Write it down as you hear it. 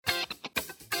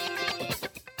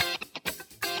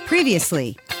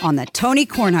Previously on the Tony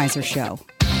Kornheiser Show.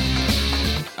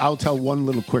 I'll tell one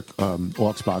little quick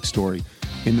Auxbox story.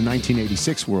 In the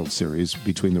 1986 World Series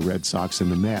between the Red Sox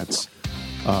and the Mets,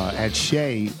 at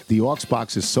Shea, the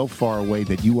Auxbox is so far away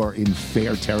that you are in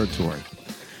fair territory.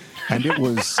 And it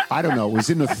was, I don't know, it was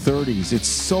in the 30s. It's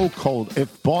so cold.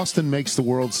 If Boston makes the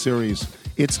World Series,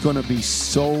 it's going to be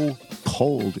so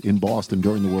cold in Boston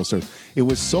during the World Series. It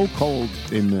was so cold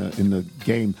in the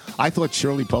game. I thought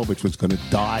Shirley Povich was going to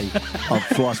die of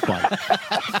frostbite.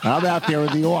 I'm out there in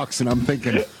the Auks, and I'm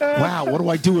thinking, wow, what do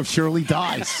I do if Shirley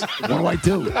dies? What do I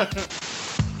do?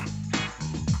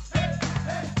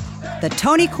 The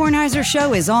Tony Kornheiser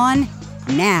Show is on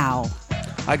now.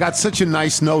 I got such a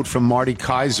nice note from Marty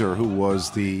Kaiser, who was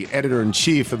the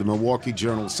editor-in-chief of the Milwaukee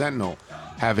Journal-Sentinel,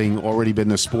 having already been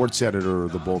the sports editor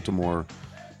of the Baltimore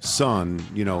Sun,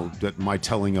 you know, that my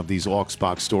telling of these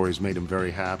Auxbox stories made him very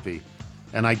happy.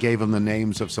 And I gave him the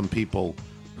names of some people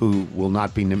who will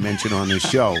not be mentioned on this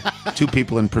show. Two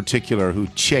people in particular who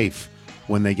chafe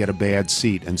when they get a bad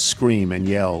seat and scream and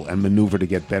yell and maneuver to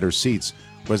get better seats.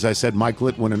 Whereas I said, Mike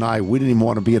Litwin and I, we didn't even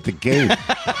want to be at the game.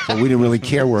 So we didn't really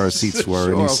care where our seats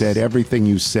were. And he said, everything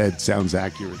you said sounds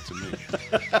accurate to me.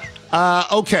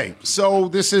 Okay, so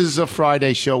this is a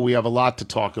Friday show. We have a lot to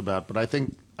talk about, but I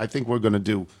think we're going to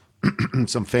do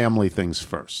some family things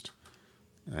first.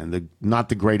 And not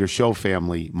the Greater Show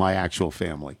family, my actual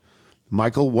family.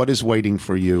 Michael, what is waiting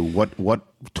for you?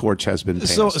 What torch has been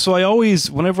passed? So I always,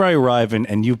 whenever I arrive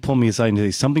and you pull me aside and say,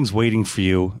 something's waiting for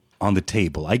you on the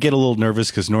table, I get a little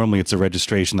nervous because normally it's a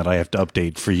registration that I have to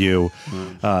update for you.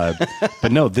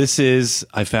 But no,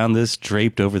 I found this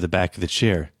draped over the back of the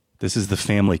chair. This is the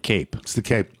family cape. It's the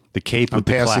cape. The cape I'm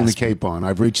passing the cape on.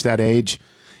 I've reached that age.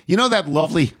 You know that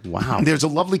lovely, wow. There's a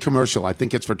lovely commercial. I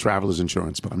think it's for Travelers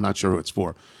Insurance, but I'm not sure who it's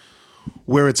for,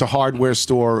 where it's a hardware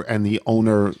store and the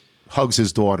owner hugs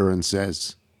his daughter and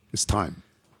says, it's time.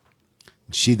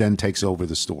 She then takes over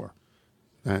the store.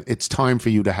 It's time for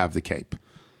you to have the cape.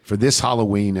 For this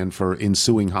Halloween and for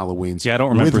ensuing Halloweens. Yeah, I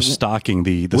don't remember stocking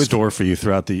the store for you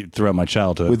throughout my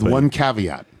childhood. With one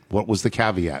caveat. What was the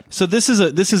caveat? So this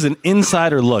is an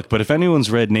insider look, but if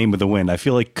anyone's read Name of the Wind, I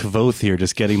feel like Kvoth here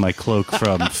just getting my cloak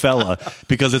from Fella,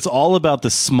 because it's all about the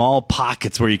small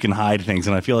pockets where you can hide things,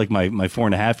 and I feel like my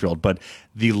 4.5-year-old. But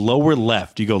the lower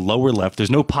left, you go lower left,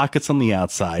 there's no pockets on the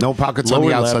outside. No pockets on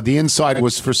the outside. Left. The inside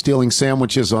was for stealing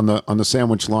sandwiches on the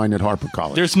sandwich line at Harper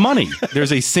College. There's money.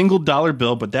 There's a single dollar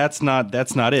bill, but that's not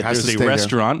it. There's a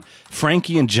restaurant,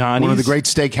 Frankie and Johnny's. One of the great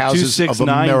steakhouses of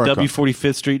America. 269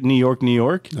 W45th Street, New York, New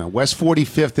York. West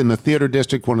 45th in the Theater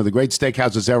District, one of the great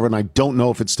steakhouses ever, and I don't know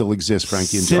if it still exists,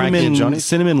 Frankie and Johnny.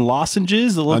 Cinnamon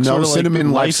lozenges that look sort of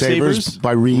Cinnamon like Lifesavers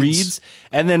by Reed's.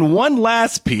 And then one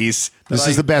last piece. This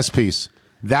is the best piece.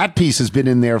 That piece has been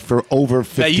in there for over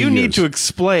 50 years. Now you need to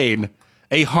explain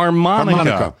a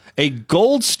harmonica. A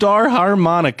Gold Star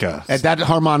harmonica. And that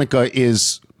harmonica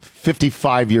is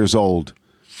 55 years old.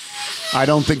 I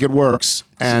don't think it works.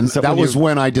 And that was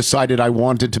when I decided I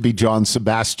wanted to be John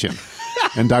Sebastian.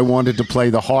 And I wanted to play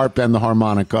the harp and the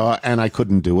harmonica, and I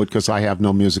couldn't do it because I have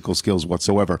no musical skills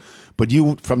whatsoever. But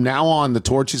from now on, the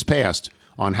torch is passed.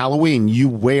 On Halloween, you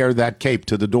wear that cape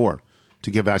to the door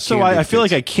to give out candy. So I feel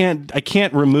like I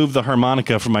can't remove the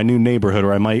harmonica from my new neighborhood,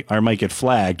 or I might get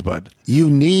flagged. But you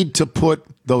need to put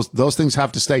those things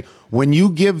have to stay. When you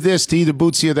give this to either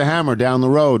Bootsy or the Hammer down the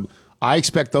road, I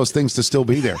expect those things to still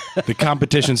be there. The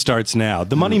competition starts now.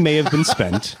 The money may have been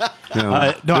spent.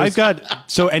 I've got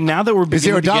and now that we're beginning, is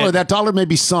there a dollar? That dollar may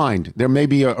be signed. There may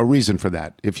be a reason for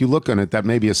that. If you look on it, that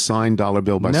may be a signed dollar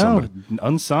bill by somebody.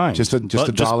 Unsigned. Just a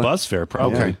dollar. Just bus fare,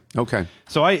 probably. Okay.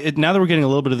 So now that we're getting a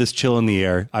little bit of this chill in the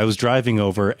air, I was driving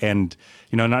over, and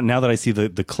now that I see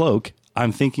the cloak,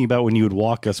 I'm thinking about when you would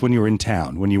walk us when you were in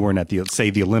town, when you weren't at the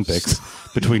Olympics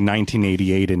between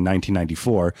 1988 and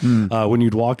 1994, when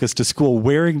you'd walk us to school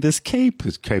wearing this cape.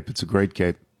 This cape, it's a great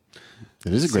cape.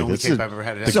 It is a great cape I've ever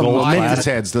had. It's lion's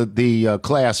heads. The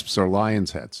clasps are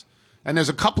lion's heads, and there's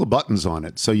a couple of buttons on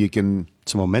it, so you can.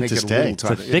 It's a momentous day. It's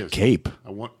a thick cape.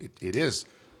 It is.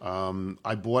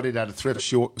 I bought it at a thrift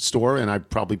store, and I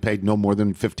probably paid no more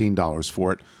than $15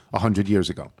 for it 100 years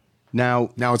ago. Now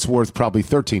it's worth probably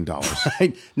 $13.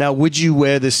 Right. Now, would you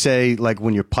wear this, say, like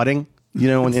when you're putting,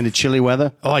 in the chilly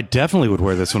weather? Oh, I definitely would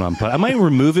wear this when I'm putting. I might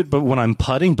remove it, but when I'm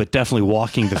putting, but definitely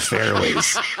walking the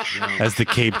fairways as the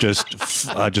cape just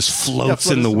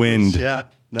floats in the wind. Yeah.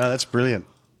 No, that's brilliant.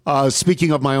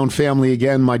 Speaking of my own family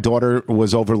again, my daughter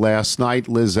was over last night.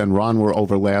 Liz and Ron were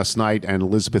over last night, and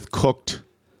Elizabeth cooked,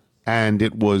 and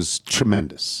it was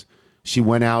tremendous. She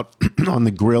went out on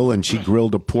the grill, and she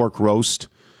grilled a pork roast.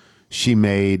 She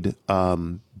made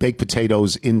baked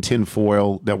potatoes in tin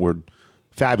foil that were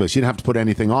fabulous. You didn't have to put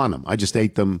anything on them. I just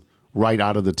ate them right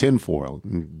out of the tin foil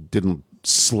and didn't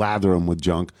slather them with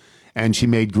junk. And she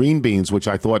made green beans, which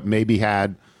I thought maybe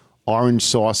had orange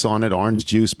sauce on it, orange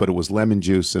juice, but it was lemon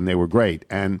juice, and they were great.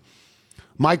 And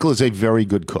Michael is a very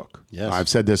good cook. Yes. I've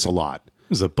said this a lot.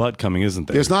 There's a but coming, isn't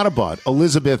there? There's not a but.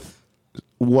 Elizabeth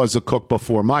was a cook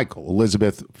before Michael.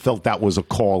 Elizabeth felt that was a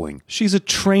calling. She's a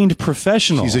trained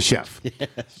professional. She's a chef.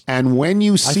 Yes. And when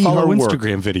you see I follow her work,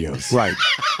 Instagram videos. right?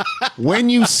 When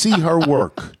you see her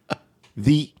work,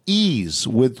 the ease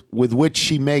with which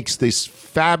she makes this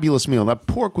fabulous meal. That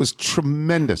pork was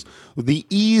tremendous. The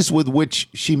ease with which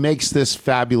she makes this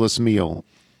fabulous meal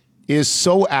is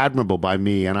so admirable by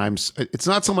me, and it's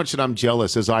not so much that I'm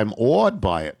jealous as I'm awed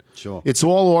by it. Sure. It's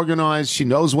all organized. She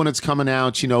knows when it's coming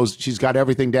out. She knows she's got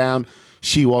everything down.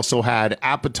 She also had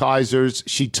appetizers.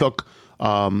 She took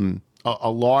a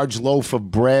large loaf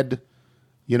of bread.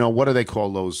 You know, what do they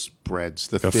call those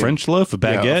breads? A French loaf, a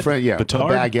baguette, a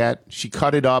baguette. She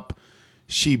cut it up.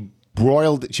 She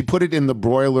put it in the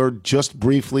broiler just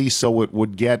briefly so it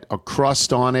would get a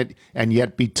crust on it and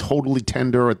yet be totally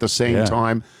tender at the same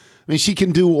time. I mean, she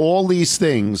can do all these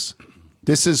things.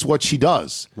 This is what she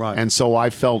does. Right. And so I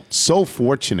felt so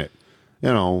fortunate, you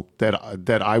know,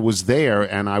 that I was there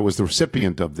and I was the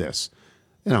recipient of this.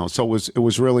 You know, so it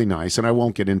was really nice. And I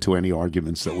won't get into any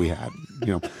arguments that we had, you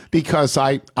know, because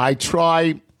I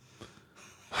try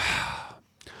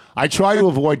to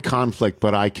avoid conflict,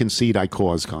 but I concede I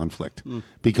cause conflict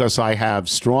because I have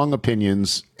strong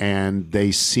opinions and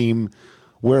they seem,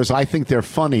 whereas I think they're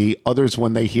funny, others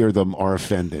when they hear them are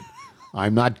offended.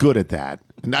 I'm not good at that.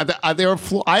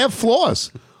 I have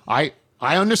flaws. I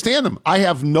understand them. I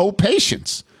have no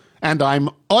patience and I'm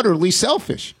utterly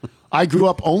selfish. I grew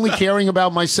up only caring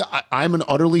about myself. I'm an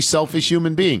utterly selfish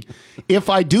human being. If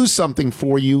I do something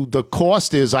for you, the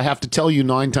cost is I have to tell you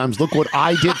 9 times, look what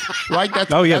I did. Right?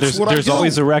 There's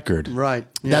always a record. Right.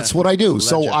 Yeah. That's what I do. Ledger.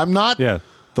 So I'm not. Yeah,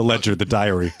 the ledger, the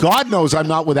diary. God knows I'm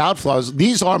not without flaws.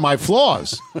 These are my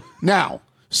flaws. Now,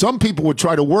 some people would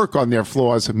try to work on their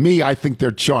flaws. Me, I think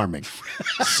they're charming.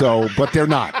 So, but they're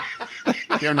not.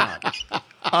 They're not.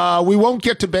 We won't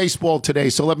get to baseball today,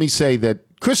 so let me say that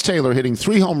Chris Taylor hitting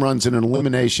 3 home runs in an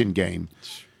elimination game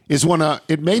is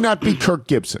it may not be Kirk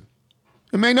Gibson.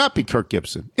 It may not be Kirk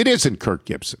Gibson. It isn't Kirk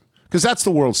Gibson because that's the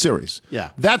World Series.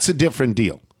 Yeah. That's a different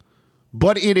deal.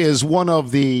 But it is one of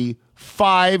the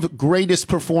 5 greatest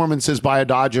performances by a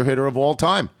Dodger hitter of all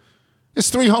time.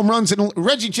 It's 3 home runs. And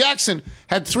Reggie Jackson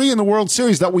had 3 in the World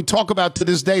Series that we talk about to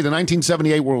this day, the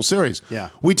 1978 World Series. Yeah.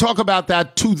 We talk about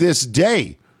that to this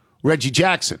day, Reggie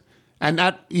Jackson. And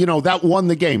that won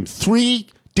the game. 3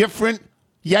 different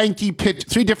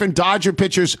 3 different Dodger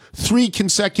pitchers, 3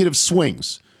 consecutive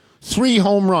swings. 3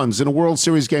 home runs in a World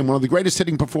Series game, one of the greatest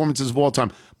hitting performances of all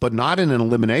time, but not in an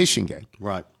elimination game.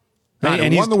 Right.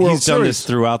 And won the World he's done Series. this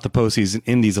throughout the postseason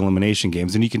in these elimination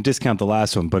games, and you can discount the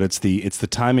last one, but it's the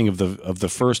timing of the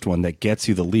first one that gets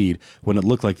you the lead when it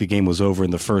looked like the game was over in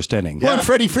the first inning. Well, and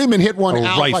Freddie Freeman hit one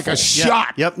out rifle. like a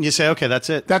shot. Yep. And you say, okay, that's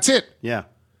it. That's it. Yeah.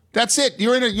 That's it.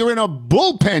 You're in a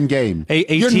bullpen game. A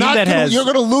team that has you're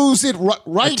going to lose it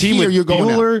right a team here. with You're going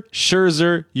Buehler, out.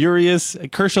 Scherzer, Urias,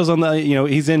 Kershaw's on the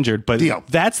he's injured, but Deal.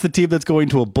 that's the team that's going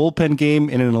to a bullpen game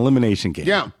in an elimination game.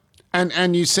 Yeah,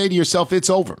 and you say to yourself, it's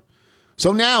over.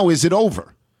 So now, is it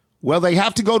over? Well, they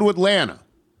have to go to Atlanta.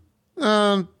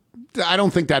 I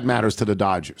don't think that matters to the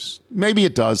Dodgers. Maybe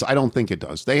it does. I don't think it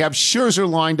does. They have Scherzer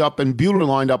lined up and Buehler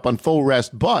lined up on full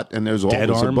rest, and there's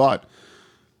always a but.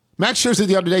 Max Scherzer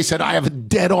the other day said, "I have a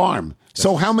dead arm."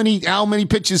 So how many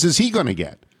pitches is he going to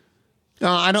get?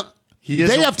 I don't.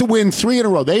 They have to win 3 in a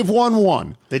row. They've won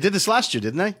 1. They did this last year,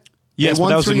 didn't they? Yes, won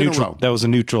but that was a 3 in a neutral. row. That was a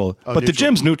neutral. But the neutral.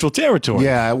 gym's neutral territory.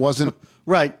 Yeah, it wasn't.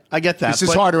 Right. I get that. This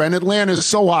is harder, and Atlanta is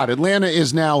so hot. Atlanta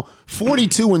is now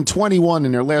 42-21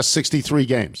 in their last 63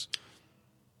 games.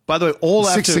 By the way, all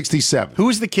after 667. Who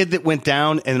was the kid that went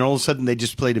down and then all of a sudden they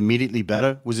just played immediately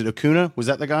better? Was it Acuna? Was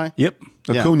that the guy? Yep.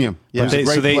 Acuna. Yeah. He's a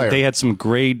great player. They had some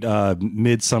great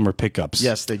midsummer pickups.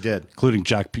 Yes, they did. Including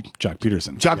Jock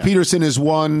Peterson. Jock Peterson has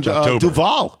won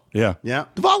Duvall. Yeah. Yeah.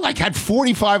 Duvall had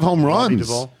 45 home runs.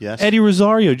 Duvall, yes. Eddie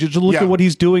Rosario, just look Yeah. at what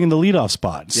he's doing in the leadoff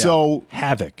spot. So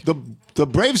havoc. the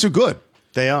Braves are good.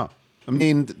 They are. I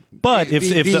mean, But if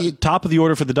the top of the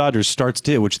order for the Dodgers starts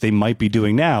to hit, which they might be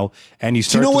doing now, and you do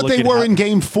start you know to what look they at were how- in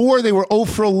Game 4? They were 0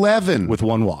 for 11 with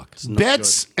 1 walk.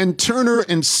 Betts and Turner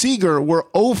and Seager were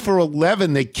 0 for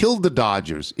 11. They killed the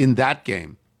Dodgers in that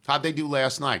game. How'd they do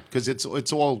last night? Because it's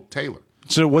all Taylor.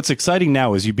 So what's exciting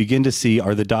now is you begin to see,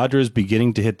 are the Dodgers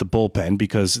beginning to hit the bullpen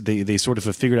because they sort of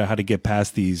have figured out how to get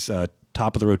past these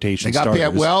top of the rotation They got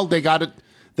starters. They got it.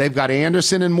 They've got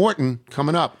Anderson and Morton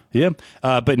coming up. Yeah,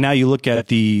 but now you look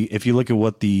at if you look at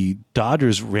what the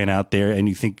Dodgers ran out there, and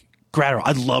you think Gratterall.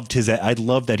 I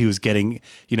loved that he was getting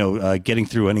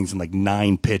through innings in like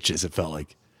 9 pitches. It felt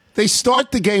like They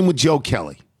start the game with Joe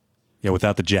Kelly. Yeah,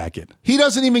 without the jacket. He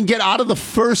doesn't even get out of the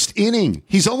first inning.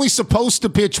 He's only supposed to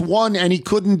pitch 1, and he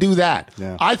couldn't do that.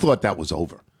 Yeah. I thought that was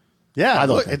over. Yeah, I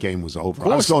thought that game was over.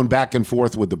 I was going back and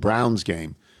forth with the Browns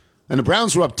game. And the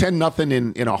Browns were up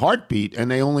 10-0 in a heartbeat,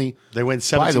 and they went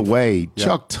 17. By the way, Yeah.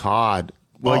 Chuck Todd.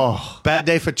 Bad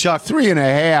day for Chuck.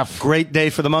 3.5. Great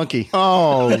day for the monkey.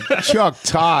 Oh, Chuck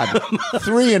Todd.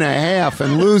 3.5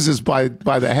 and loses by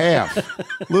the half.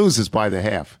 Loses by the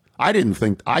half. I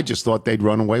just thought they'd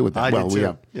run away with that. I did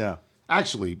too. Yeah.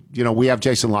 Actually, we have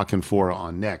Jason La Canfora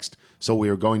on next. So we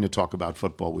are going to talk about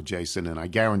football with Jason, and I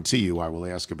guarantee you I will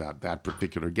ask about that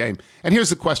particular game. And here's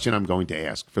the question I'm going to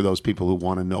ask for those people who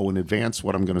want to know in advance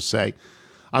what I'm going to say.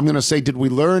 I'm going to say, did we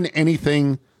learn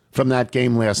anything from that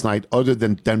game last night other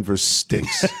than Denver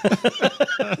stinks?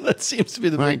 That seems to be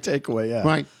the big takeaway, yeah.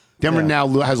 Right. Denver now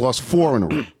has lost 4 in a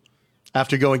row.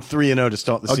 After going 3-0 to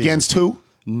start the season. Against who?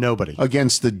 Nobody.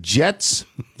 Against the Jets,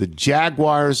 the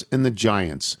Jaguars, and the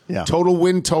Giants. Yeah. Total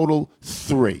win total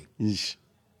 3. Yeesh.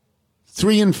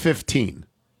 3-15.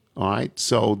 All right.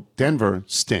 So Denver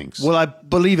stinks. Well, I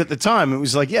believe at the time it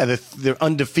was like, yeah, they're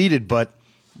undefeated, but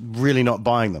really not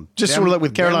buying them. Just sort of like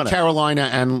with Carolina. Carolina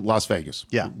and Las Vegas.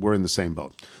 Yeah. We're in the same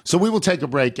boat. So we will take a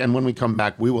break, and when we come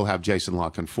back, we will have Jason La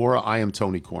Canfora. I am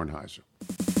Tony Kornheiser.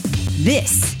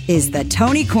 This is the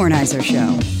Tony Kornheiser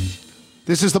Show.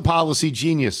 This is the Policy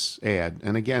Genius ad.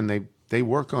 And again, they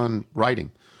work on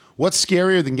writing. What's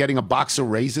scarier than getting a box of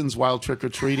raisins while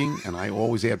trick-or-treating? And I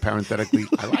always add parenthetically,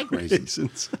 I like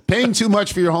raisins. Paying too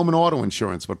much for your home and auto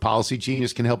insurance, but Policy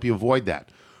Genius can help you avoid that.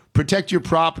 Protect your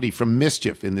property from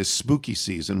mischief in this spooky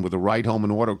season with the right home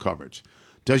and auto coverage.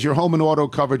 Does your home and auto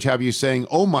coverage have you saying,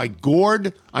 oh my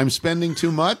gourd, I'm spending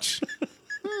too much?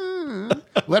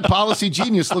 Let Policy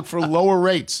Genius look for lower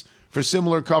rates for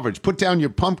similar coverage. Put down your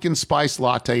pumpkin spice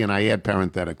latte, and I add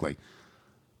parenthetically.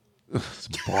 It's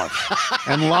barf.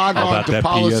 And log on to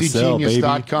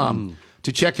PolicyGenius.com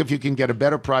to check if you can get a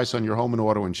better price on your home and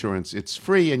auto insurance. It's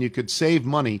free, and you could save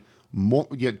money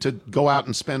to go out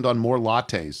and spend on more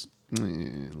lattes.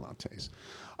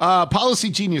 Policy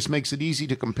Genius makes it easy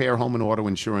to compare home and auto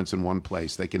insurance in one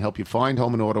place. They can help you find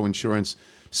home and auto insurance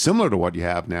similar to what you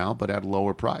have now, but at a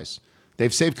lower price.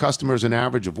 They've saved customers an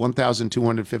average of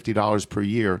 $1,250 per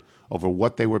year over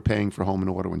what they were paying for home and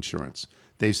auto insurance.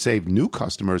 They've saved new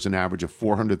customers an average of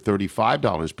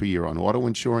 $435 per year on auto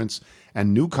insurance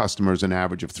and new customers an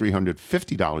average of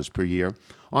 $350 per year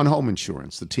on home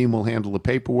insurance. The team will handle the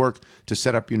paperwork to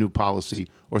set up your new policy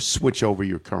or switch over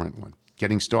your current one.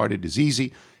 Getting started is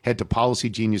easy. Head to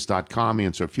PolicyGenius.com,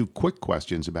 answer a few quick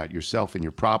questions about yourself and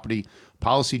your property.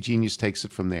 Policy Genius takes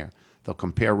it from there. They'll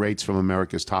compare rates from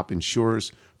America's top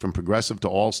insurers, from Progressive to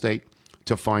Allstate,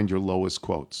 to find your lowest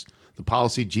quotes. The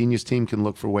Policy Genius team can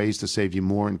look for ways to save you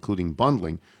more, including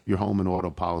bundling your home and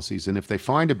auto policies. And if they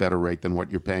find a better rate than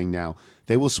what you're paying now,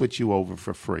 they will switch you over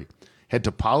for free. Head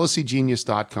to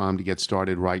PolicyGenius.com to get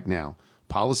started right now.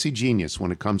 Policy Genius,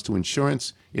 when it comes to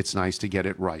insurance, it's nice to get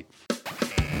it right.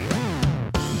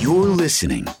 You're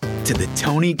listening to the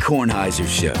Tony Kornheiser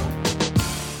Show.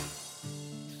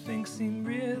 Things seem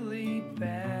really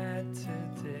bad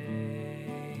today.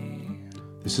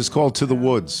 This is called To the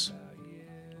Woods.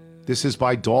 This is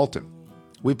by Dalton.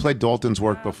 We played Dalton's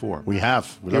work before. We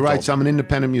have. He writes, I'm an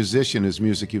independent musician. His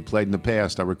music you've played in the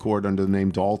past, I record under the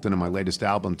name Dalton, and my latest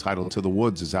album, titled To the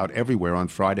Woods, is out everywhere on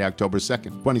Friday, October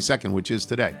 22nd, which is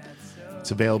today.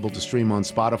 It's available to stream on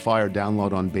Spotify or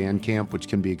download on Bandcamp, which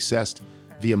can be accessed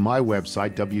via my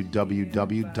website,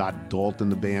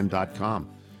 www.daltontheband.com.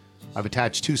 I've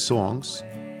attached 2 songs,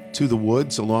 To the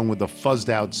Woods, along with a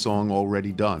fuzzed-out song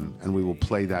already done, and we will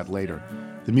play that later.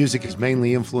 The music is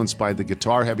mainly influenced by the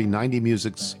guitar-heavy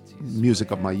 90s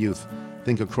music of my youth.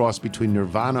 Think a cross between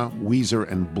Nirvana,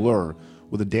 Weezer, and Blur,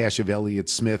 with a dash of Elliott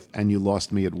Smith and You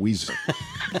Lost Me at Weezer.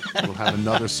 We'll have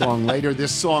another song later.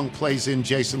 This song plays in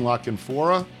Jason La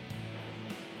Canfora.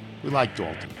 We like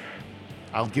Dalton.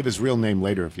 I'll give his real name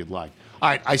later if you'd like. All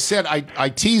right, I said I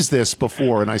teased this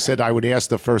before, and I said I would ask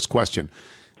the first question,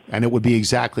 and it would be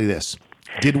exactly this.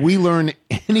 Did we learn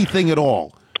anything at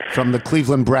all from the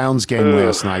Cleveland Browns game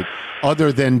last night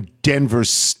other than Denver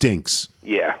stinks?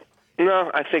 Yeah.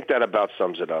 No, I think that about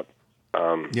sums it up,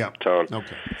 Tone.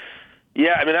 Okay.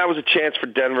 Yeah, I mean, that was a chance for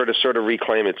Denver to sort of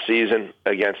reclaim its season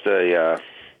against a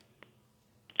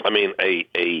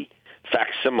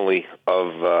facsimile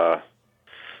of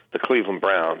the Cleveland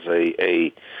Browns,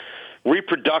 a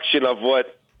reproduction of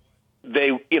what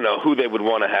who they would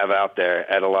want to have out there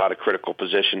at a lot of critical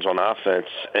positions on offense.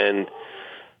 And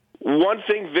one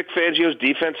thing Vic Fangio's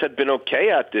defense had been okay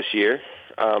at this year,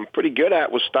 pretty good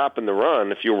at, was stopping the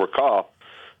run. If you'll recall,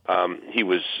 he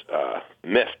was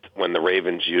miffed when the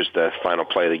Ravens used the final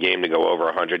play of the game to go over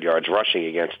 100 yards rushing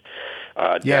against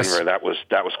Denver. Yes. That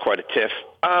was quite a tiff.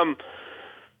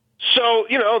 So,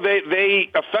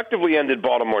 they effectively ended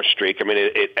Baltimore's streak. I mean,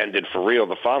 it ended for real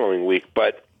the following week,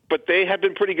 but they had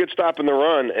been pretty good stopping the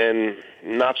run, and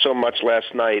not so much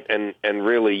last night. And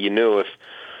really, you knew if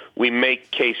we make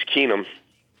Case Keenum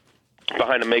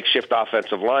behind a makeshift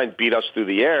offensive line beat us through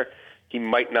the air, he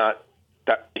might not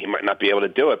be able to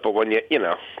do it. But when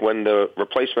when the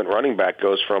replacement running back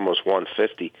goes for almost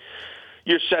 150,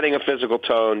 you're setting a physical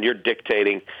tone, you're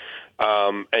dictating,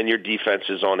 and your defense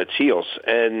is on its heels.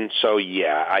 And so,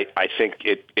 I think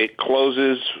it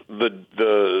closes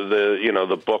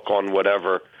the book on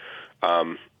whatever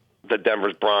the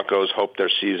Denver Broncos hoped their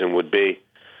season would be.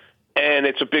 And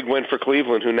it's a big win for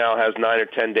Cleveland, who now has 9 or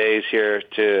 10 days here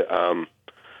to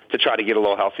try to get a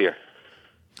little healthier.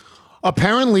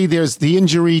 Apparently, there's the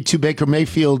injury to Baker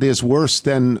Mayfield is worse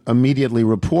than immediately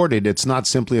reported. It's not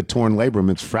simply a torn labrum;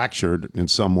 it's fractured in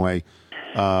some way.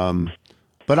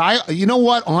 But you know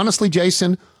what? Honestly,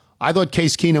 Jason, I thought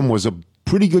Case Keenum was a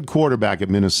pretty good quarterback at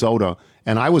Minnesota,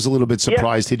 and I was a little bit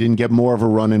surprised he didn't get more of a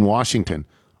run in Washington.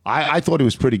 I thought he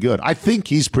was pretty good. I think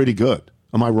he's pretty good.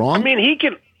 Am I wrong? I mean, he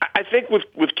can. I think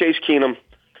with Case Keenum,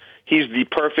 he's the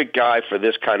perfect guy for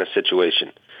this kind of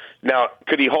situation. Now,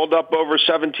 could he hold up over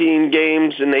 17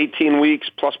 games in 18 weeks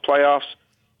plus playoffs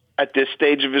at this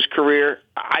stage of his career?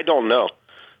 I don't know.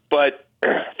 But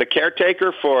the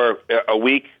caretaker for a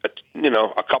week,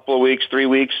 a couple of weeks, 3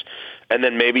 weeks, and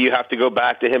then maybe you have to go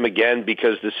back to him again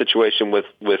because the situation with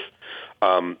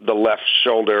the left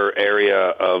shoulder area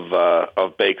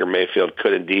of Baker Mayfield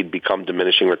could indeed become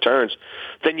diminishing returns.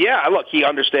 Then, look, he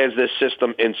understands this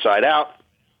system inside out.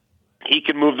 He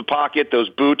can move the pocket, those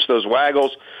boots, those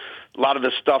waggles. A lot of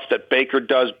the stuff that Baker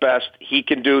does best, he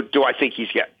can do. Do I think he's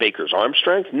got Baker's arm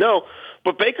strength? No,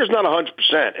 but Baker's not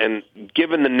 100%. And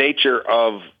given the nature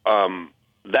of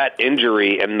that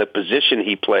injury and the position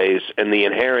he plays and the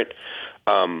inherent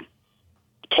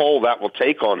toll that will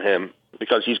take on him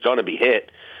because he's going to be hit,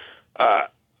 I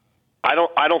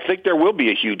don't think there will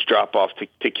be a huge drop off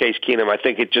to Case Keenum. I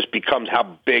think it just becomes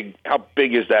how big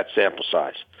is that sample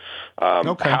size?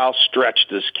 How stretched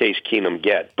does Case Keenum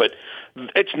get? But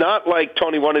it's not like,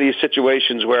 Tony, one of these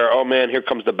situations where, oh man, here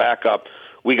comes the backup.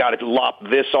 We got to lop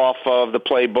this off of the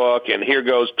playbook, and here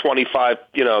goes 25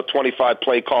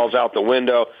 play calls out the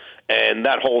window, and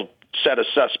that whole set of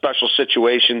special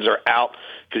situations are out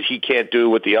because he can't do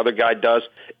what the other guy does.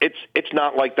 It's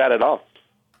not like that at all.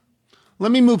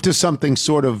 Let me move to something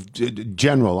sort of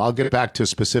general. I'll get back to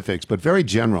specifics, but very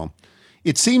general.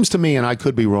 It seems to me, and I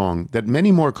could be wrong, that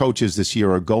many more coaches this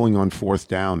year are going on fourth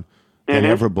down than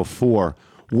ever before.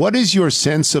 What is your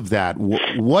sense of that?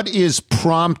 What is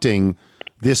prompting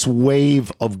this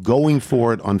wave of going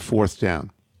for it on fourth down?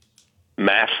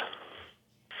 Math.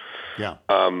 Yeah.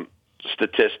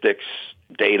 Statistics,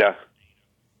 data,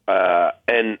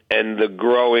 and the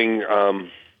growing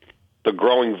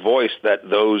voice that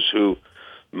those who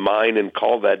mine and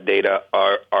call that data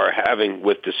are having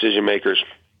with decision makers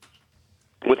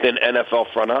within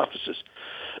NFL front offices.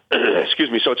 Excuse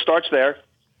me. So it starts there,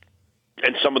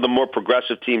 and some of the more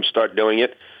progressive teams start doing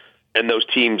it, and those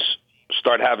teams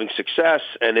start having success,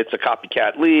 and it's a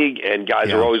copycat league, and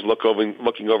guys are always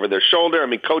looking over their shoulder. I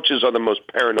mean, coaches are the most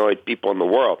paranoid people in the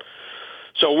world.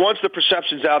 So once the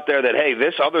perception's out there that, hey,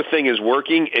 this other thing is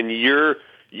working, and you're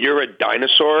a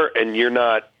dinosaur, and you're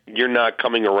not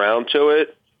coming around to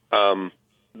it, and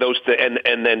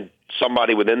then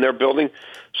somebody within their building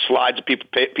slides a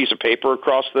piece of paper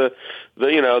across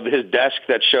his desk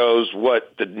that shows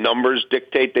what the numbers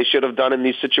dictate they should have done in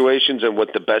these situations and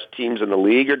what the best teams in the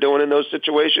league are doing in those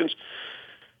situations.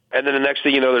 And then the next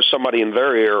thing you know, there's somebody in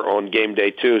their ear on game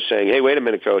day 2 saying, hey, wait a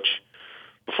minute, coach,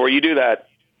 before you do that,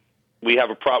 we have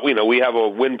a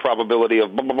win probability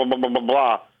of blah, blah, blah, blah, blah,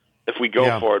 blah, if we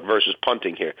go for it versus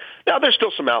punting here. Now, there's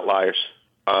still some outliers.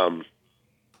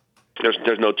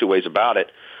 There's no two ways about it.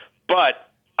 But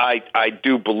I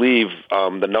do believe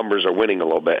the numbers are winning a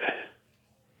little bit.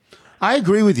 I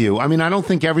agree with you. I mean, I don't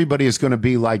think everybody is going to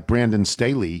be like Brandon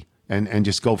Staley and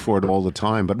just go for it all the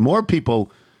time. But more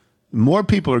people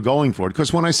are going for it.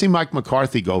 Because when I see Mike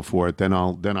McCarthy go for it, then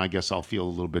I guess I'll feel a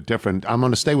little bit different. I'm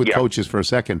going to stay with coaches for a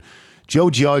second. Joe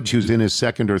Judge, who's in his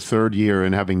second or third year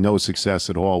and having no success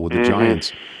at all with the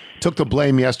Giants, took the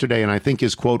blame yesterday, and I think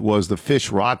his quote was, "The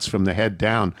fish rots from the head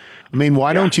down." I mean,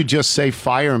 why don't you just say,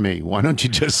 "Fire me"? Why don't you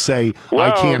just say,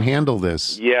 "I can't handle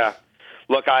this"? Yeah.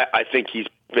 Look, I think he's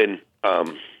been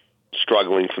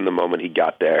struggling from the moment he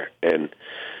got there. And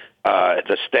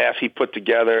the staff he put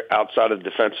together outside of the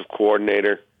defensive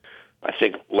coordinator, I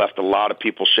think, left a lot of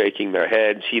people shaking their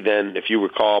heads. He then, if you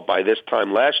recall, by this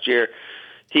time last year,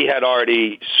 he had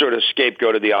already sort of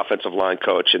scapegoated the offensive line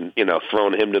coach and,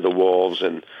 thrown him to the wolves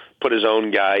and put his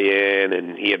own guy in,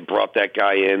 and he had brought that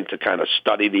guy in to kind of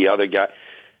study the other guy.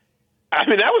 I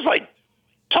mean, that was like,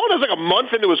 Tone was like a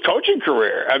month into his coaching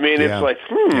career. I mean, it's like,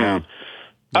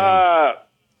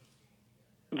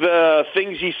 the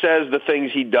things he says, the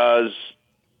things he does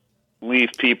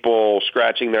leave people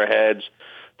scratching their heads.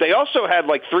 They also had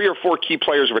like 3 or 4 key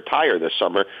players retire this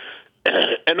summer.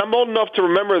 And I'm old enough to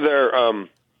remember their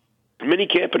mini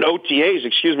camp and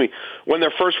OTAs, when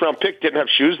their first-round pick didn't have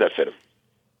shoes that fit him.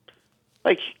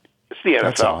 Like, it's the NFL.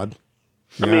 That's odd.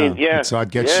 I mean, It's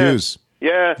odd. Get shoes.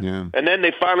 Yeah. Yeah. And then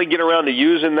they finally get around to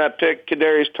using that pick,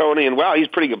 Kadarius Toney, and wow, he's a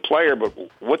pretty good player, but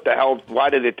what the hell, why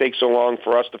did it take so long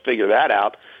for us to figure that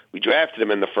out? We drafted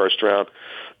him in the first round.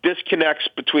 Disconnects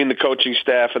between the coaching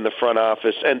staff and the front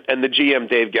office, and the GM,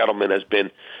 Dave Gettleman, has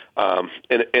been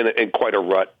in quite a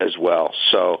rut as well.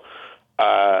 So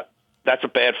that's a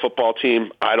bad football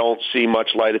team. I don't see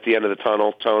much light at the end of the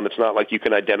tunnel, Tone. It's not like you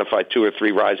can identify 2 or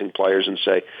 3 rising players and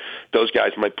say those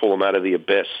guys might pull them out of the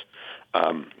abyss.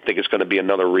 I think it's going to be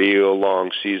another real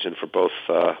long season for both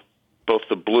the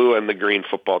blue and the green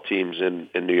football teams in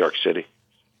New York City.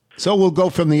 So we'll go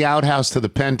from the outhouse to the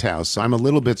penthouse. I'm a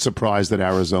little bit surprised that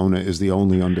Arizona is the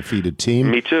only undefeated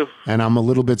team. Me too. And I'm a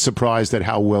little bit surprised at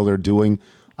how well they're doing.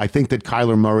 I think that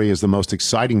Kyler Murray is the most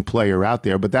exciting player out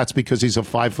there, but that's because he's a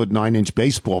 5'9"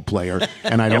 baseball player,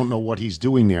 and I don't know what he's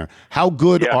doing there. How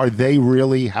good are they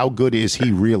really? How good is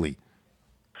he really?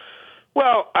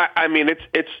 Well, I mean,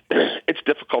 it's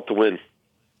difficult to win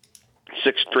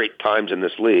 6 straight times in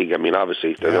this league. I mean,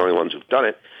 obviously, they're the only ones who've done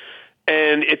it.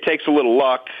 And it takes a little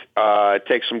luck. It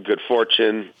takes some good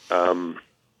fortune.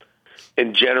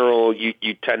 In general,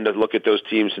 you tend to look at those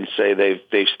teams and say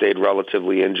they've stayed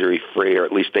relatively injury-free, or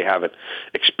at least they haven't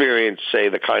experienced, say,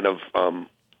 the kind of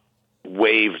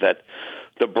wave that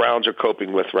the Browns are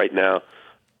coping with right now.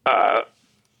 I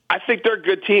think they're a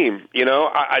good team. Do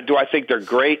I think they're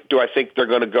great? Do I think they're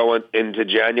going to go into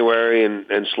January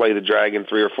and slay the dragon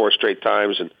 3 or 4 straight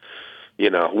times and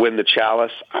win the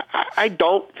chalice? I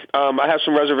don't. I have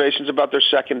some reservations about their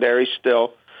secondary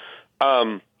still.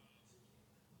 But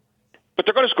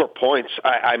they're going to score points.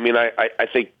 I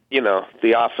think,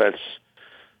 the offense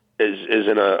is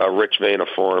in a rich vein of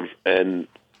form, and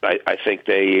I think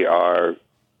they are,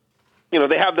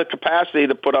 they have the capacity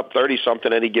to put up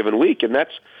 30-something any given week, and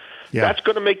that's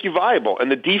going to make you viable.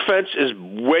 And the defense is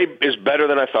better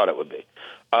than I thought it would be.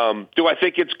 Do I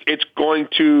think it's going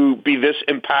to be this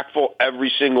impactful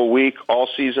every single week, all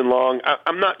season long?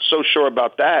 I'm not so sure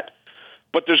about that.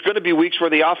 But there's going to be weeks where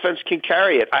the offense can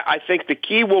carry it. I think the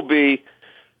key will be,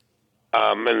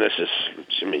 and this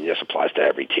applies to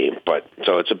every team, but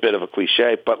so it's a bit of a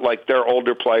cliche, but like their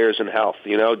older players in health.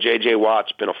 J.J.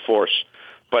 Watt's been a force.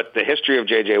 But the history of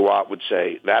J.J. Watt would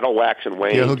say that'll wax and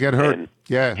wane. Yeah, he'll get hurt.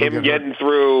 Him getting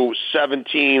through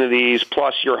 17 of these,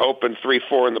 plus you're hoping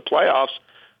 3-4 in the playoffs.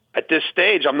 At this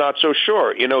stage, I'm not so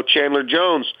sure. Chandler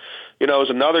Jones, is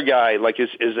another guy. Like, is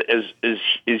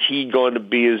he going to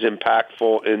be as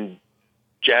impactful in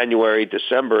January,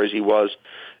 December as he was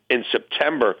in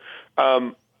September?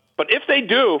 But if they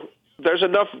do, there's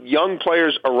enough young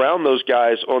players around those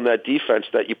guys on that defense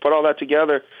that you put all that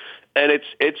together, and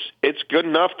it's good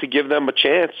enough to give them a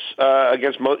chance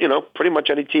against pretty much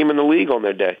any team in the league on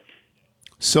their day.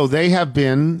 So they have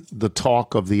been the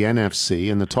talk of the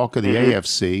NFC, and the talk of the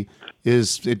AFC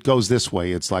is, it goes this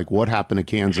way. It's like, what happened to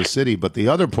Kansas City? But the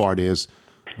other part is,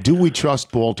 do we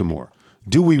trust Baltimore?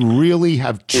 Do we really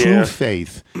have true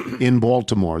faith in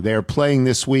Baltimore? They're playing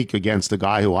this week against a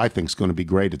guy who I think is going to be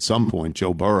great at some point,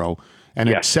 Joe Burrow, and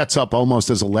it sets up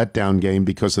almost as a letdown game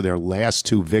because of their last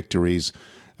 2 victories.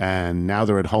 And now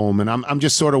they're at home, and I'm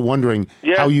just sort of wondering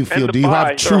how you feel. Do you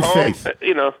have true faith?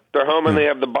 They're home and they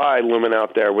have the bye looming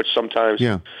out there, which sometimes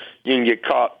you can get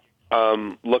caught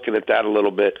looking at that a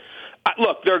little bit.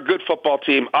 Look, they're a good football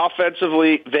team.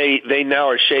 Offensively, they now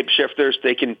are shapeshifters.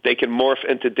 They can morph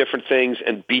into different things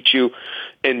and beat you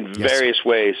in various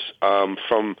ways,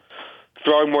 from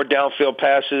throwing more downfield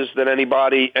passes than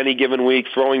anybody any given week,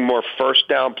 throwing more first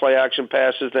down play action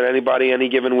passes than anybody any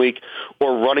given week,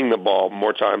 or running the ball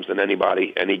more times than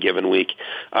anybody any given week.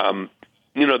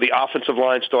 The offensive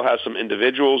line still has some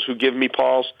individuals who give me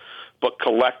pause, but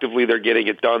collectively they're getting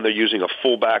it done. They're using a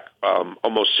fullback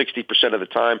almost 60% of the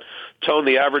time. Tone,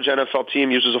 the average NFL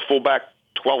team uses a fullback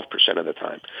 12% of the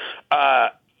time.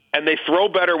 And they throw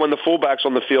better when the fullback's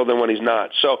on the field than when he's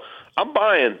not. So I'm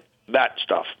buying that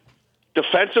stuff.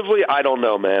 Defensively, I don't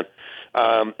know, man.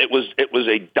 It was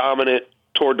a dominant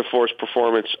tour de force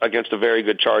performance against a very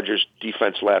good Chargers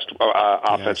defense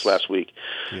offense last week.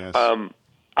 Yes.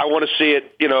 I want to see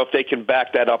it, if they can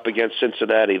back that up against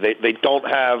Cincinnati. They don't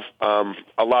have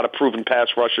a lot of proven pass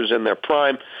rushers in their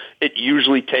prime. It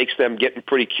usually takes them getting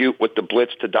pretty cute with the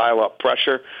blitz to dial up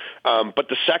pressure. But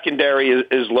the secondary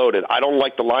is loaded. I don't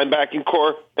like the linebacking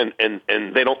core, and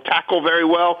they don't tackle very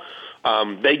well.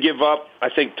 They give up, I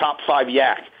think, top 5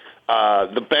 yak.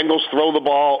 The Bengals throw the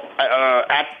ball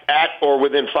at or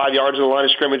within 5 yards of the line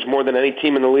of scrimmage more than any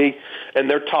team in the league, and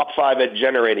they're top 5 at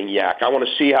generating yak. I want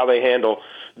to see how they handle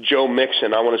Joe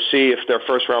Mixon. I want to see if their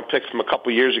first-round pick from a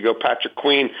couple years ago, Patrick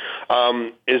Queen,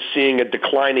 is seeing a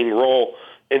declining role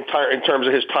in terms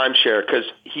of his timeshare, because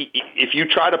if you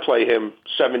try to play him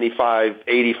 75,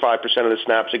 85% of the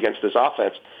snaps against this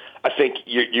offense, I think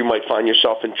you might find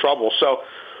yourself in trouble. So,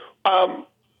 look,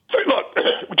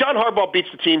 John Harbaugh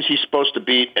beats the teams he's supposed to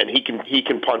beat, and he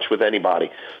can punch with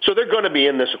anybody. So they're going to be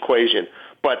in this equation.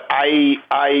 But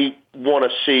I want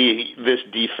to see this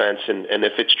defense and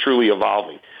if it's truly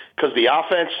evolving, because the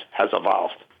offense has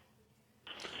evolved.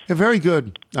 Yeah, very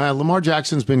good. Lamar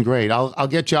Jackson's been great. I'll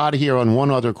get you out of here on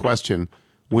one other question,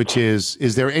 which is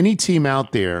there any team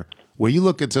out there where you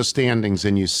look at the standings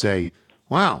and you say,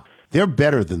 wow, they're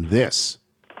better than this?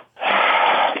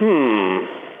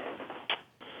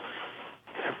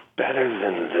 Better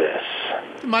than this.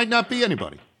 It might not be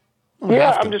anybody.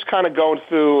 I'm just kind of going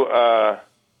through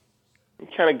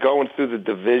the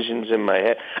divisions in my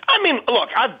head. I mean, look,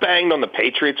 I've banged on the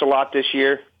Patriots a lot this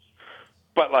year,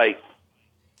 but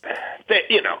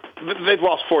they've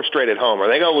lost 4 straight at home. Are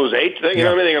they going to lose 8? They're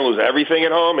going to lose everything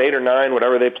at home, 8 or 9,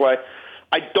 whatever they play.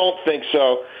 I don't think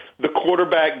so. The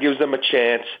quarterback gives them a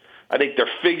chance. I think they're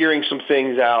figuring some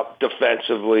things out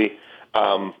defensively.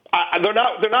 They're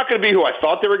not going to be who I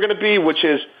thought they were going to be, which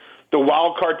is the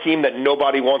wild card team that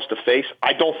nobody wants to face.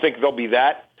 I don't think they'll be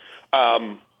that.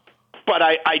 But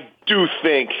I do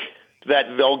think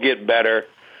that they'll get better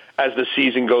as the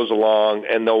season goes along,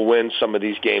 and they'll win some of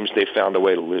these games they found a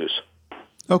way to lose.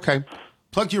 Okay.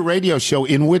 Plug your radio show,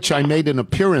 in which I made an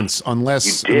appearance,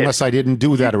 unless I didn't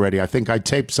do that already. I think I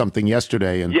taped something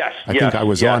yesterday, and I think I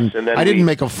was on. I didn't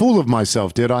make a fool of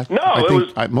myself, did I?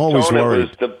 No, I'm always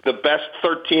worried. It was the best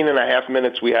 13 and a half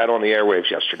minutes we had on the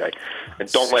airwaves yesterday. And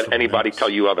don't let anybody tell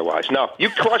you otherwise. No, you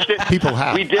crushed it. People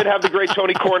have. We did have the great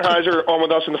Tony Kornheiser on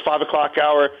with us in the 5 o'clock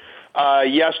hour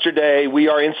yesterday. We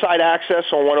are Inside Access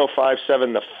on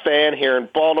 105.7 The Fan here in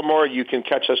Baltimore. You can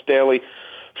catch us daily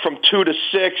from 2 to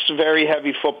 6, very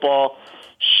heavy football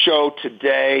show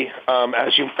today,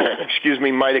 as you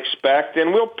might expect.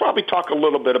 And we'll probably talk a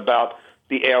little bit about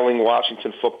the ailing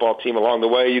Washington football team along the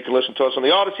way. You can listen to us on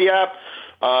the Odyssey app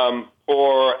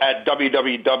or at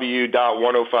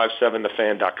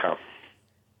www.1057thefan.com.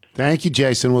 Thank you,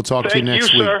 Jason. We'll talk to you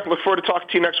next week. Thank you, sir. Look forward to talking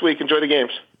to you next week. Enjoy the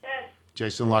games.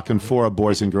 Jason La Canfora,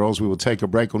 boys and girls. We will take a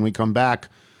break. When we come back,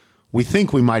 we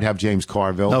think we might have James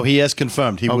Carville. No, he has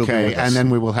confirmed. He will be with us. And then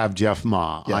we will have Jeff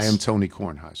Ma. Yes. I am Tony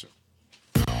Kornheiser.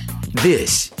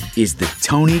 This is the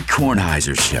Tony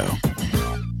Kornheiser Show.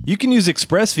 You can use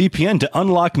ExpressVPN to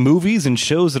unlock movies and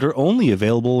shows that are only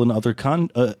available in other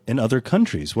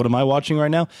countries. What am I watching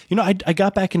right now? I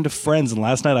got back into Friends, and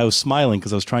last night I was smiling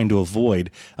because I was trying to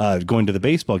avoid going to the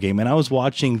baseball game, and I was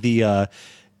watching the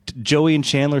Joey and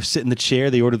Chandler sit in the chair.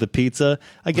 They order the pizza.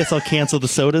 I guess I'll cancel the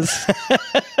sodas.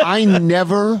 I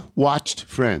never watched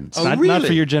Friends. Oh, not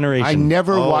for your generation. I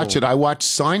never watched it. I watched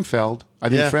Seinfeld. I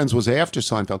think Friends was after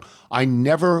Seinfeld. I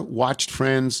never watched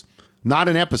Friends. Not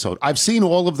an episode. I've seen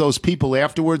all of those people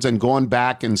afterwards and gone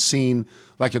back and seen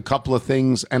like a couple of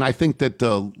things. And I think that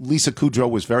Lisa Kudrow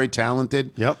was very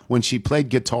talented when she played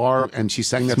guitar and she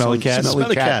sang that Smelly song, Cat.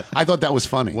 Smelly Cat. I thought that was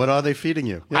funny. What are they feeding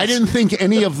you? I didn't think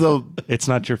any of the... It's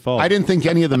not your fault. I didn't think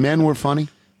any of the men were funny.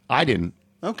 I didn't.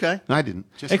 Okay. I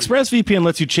didn't. ExpressVPN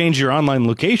lets you change your online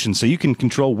location so you can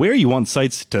control where you want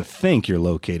sites to think you're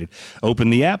located. Open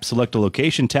the app, select a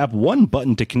location, tap one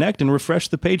button to connect, and refresh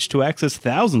the page to access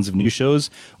thousands of new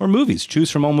shows or movies. Choose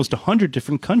from almost 100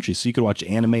 different countries, so you can watch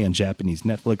anime on Japanese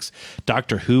Netflix,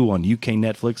 Doctor Who on UK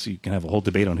Netflix. You can have a whole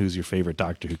debate on who's your favorite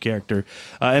Doctor Who character.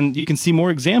 And you can see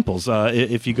more examples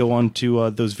if you go on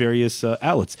to those various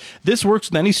outlets. This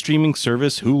works with any streaming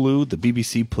service, Hulu, the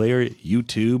BBC Player,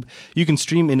 YouTube. You can stream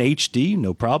stream in HD,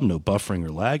 no problem, no buffering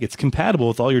or lag. It's compatible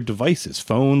with all your devices,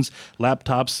 phones,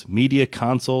 laptops, media,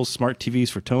 consoles, smart TVs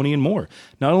for Tony, and more.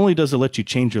 Not only does it let you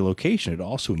change your location, it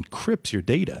also encrypts your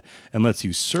data and lets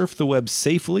you surf the web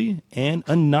safely and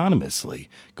anonymously.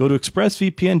 Go to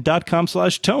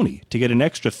expressvpn.com/Tony to get an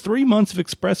extra 3 months of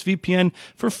ExpressVPN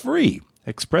for free.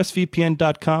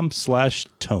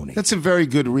 expressvpn.com/Tony. That's a very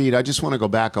good read. I just want to go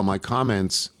back on my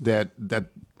comments that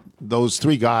those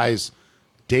three guys,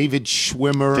 David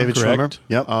Schwimmer. Schwimmer.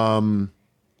 Yep.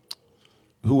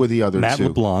 Who were the other Matt two?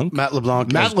 LeBlanc. Matt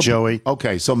LeBlanc as Joey.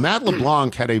 Okay, so Matt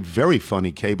LeBlanc had a very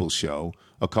funny cable show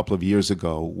a couple of years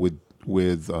ago with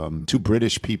two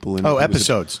British people in it.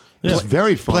 Episodes. It was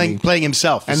very funny. Playing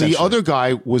himself. And the other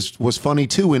guy was funny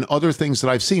too in other things that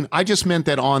I've seen. I just meant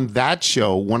that on that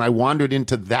show, when I wandered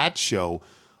into that show,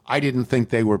 I didn't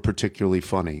think they were particularly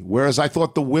funny. Whereas I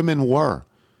thought the women were.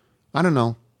 I don't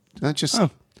know. That just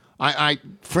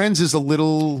Friends is a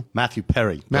little Matthew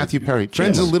Perry.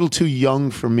 Friends is a little too young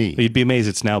for me. You'd be amazed.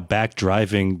 It's now back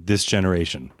driving this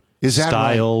generation. Is that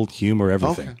style, right? humor,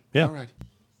 everything? Okay. Yeah. All right.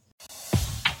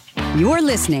 You're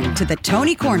listening to The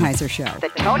Tony Kornheiser Show. The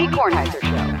Tony Kornheiser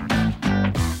Show.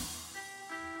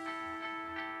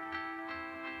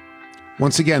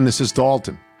 Once again, this is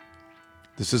Dalton.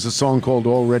 This is a song called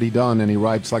Already Done, and he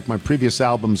writes, like my previous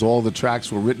albums, all the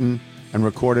tracks were written and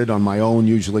recorded on my own,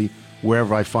 usually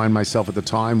wherever I find myself at the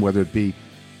time, whether it be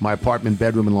my apartment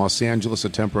bedroom in Los Angeles, a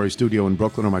temporary studio in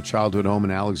Brooklyn, or my childhood home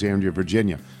in Alexandria,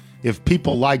 Virginia. If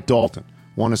people like Dalton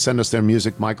want to send us their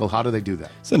music, Michael, how do they do that?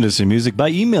 Send us your music by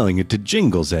emailing it to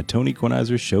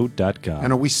jingles@TonyKornheiserShow.com.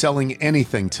 And are we selling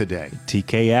anything today?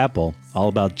 TK Apple, all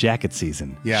about jacket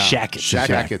season. Yeah.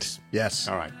 Jackets. Yes.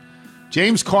 All right.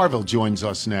 James Carville joins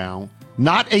us now.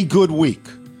 Not a good week.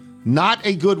 Not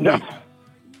a good week.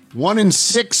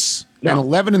 1-6 and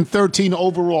 11-13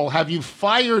 overall. Have you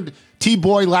fired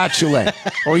T-Boy Latchley?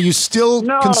 Or are you still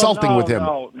consulting with him?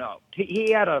 No. He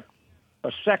had a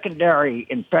secondary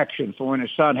infection for when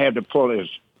his son had to pull his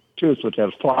tooth with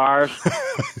those pliers.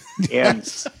 And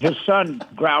his son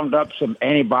ground up some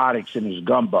antibiotics in his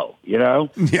gumbo, you know?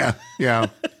 Yeah.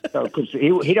 So, because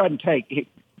he doesn't take,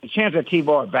 the chance that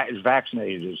T-Boy is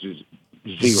vaccinated is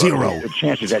zero. The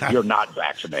chances that you're not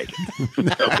vaccinated.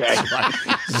 Okay?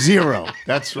 Zero.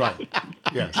 That's right.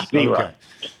 Yes. Zero. Okay.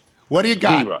 What do you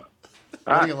got? Zero.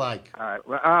 What do you like? All right.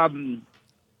 Well,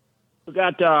 we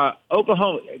got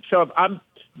Oklahoma. So I'm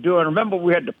doing, remember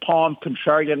we had the Palm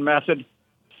Contrarian method?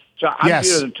 So I'm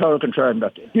doing the total contrarian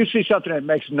method. If you see something that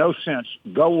makes no sense,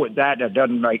 go with that. That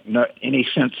doesn't make any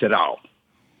sense at all.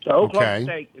 So Oklahoma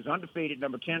State is undefeated,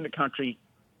 number 10 in the country.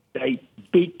 They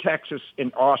beat Texas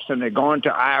in Austin. They're going to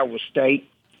Iowa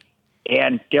State,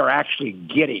 and they're actually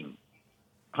getting,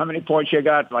 how many points you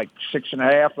got? Like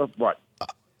 6.5 or what?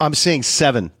 I'm seeing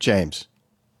 7, James.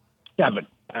 7.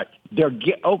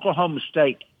 Oklahoma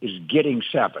State is getting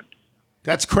 7.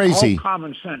 That's crazy. All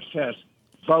common sense says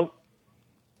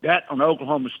bet on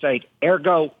Oklahoma State,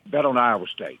 ergo bet on Iowa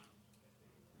State.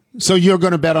 So you're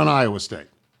going to bet on Iowa State?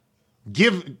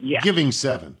 Giving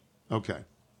 7. Okay.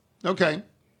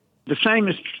 The same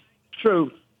is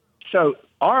true. So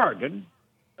Oregon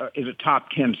is a top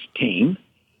 10 team,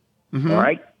 all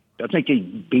right? I think they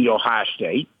beat Ohio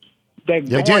State. They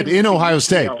did, in Ohio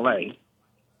State.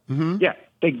 Yeah,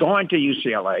 they're going to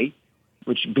UCLA,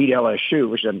 which beat LSU,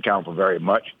 which doesn't count for very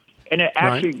much. And they're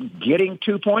actually getting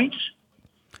 2 points.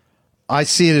 I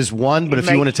see it as 1, but if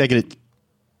you want to take it...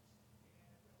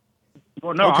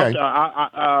 Well, no, okay.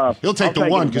 He'll take the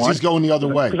 1 because he's going the other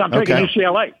way. Because I'm taking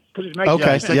UCLA. He's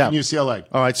taking UCLA.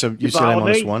 All right, so UCLA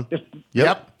minus 1.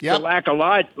 Yep. The lack of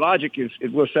logic is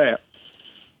what's that.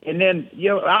 And then,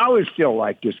 I always feel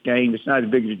like this game, it's not as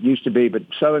big as it used to be, but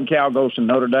Southern Cal goes to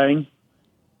Notre Dame.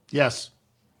 Yes.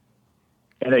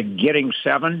 And they're getting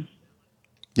 7.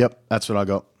 Yep, that's what I'll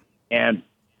go. And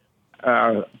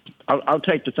I'll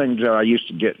take the things that I used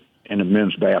to get in the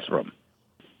men's bathroom.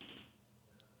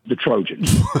 The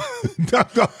Trojans.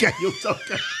 Okay.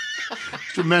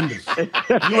 Tremendous.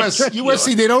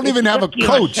 USC, they don't even have a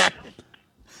coach.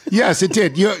 Yes, it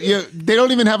did. They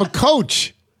don't even have a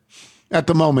coach at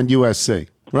the moment, USC,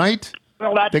 right?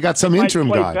 Well, they got some interim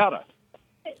guy. Better.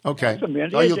 Okay.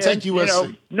 You'll take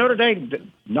USC. Notre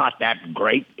Dame, not that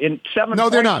great. In 7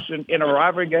 No, they're not. In a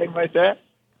rivalry game like that.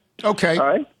 Okay. All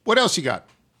right. What else you got?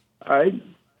 All right.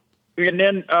 And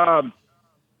then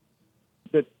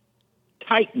the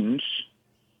Titans,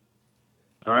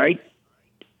 all right,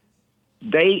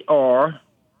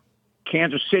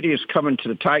 Kansas City is coming to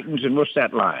the Titans, and what's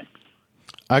that line?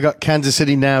 I got Kansas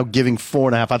City now giving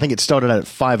 4.5. I think it started at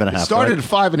 5.5. It started at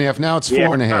 5.5. Now it's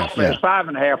 4.5. It was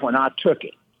 5.5 when I took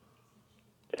it.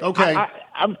 Okay.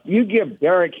 You give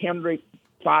Derrick Henry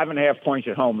 5.5 points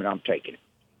at home, and I'm taking it.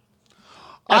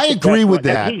 I agree with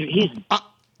that.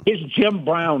 He's Jim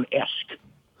Brown-esque.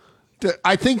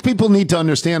 I think people need to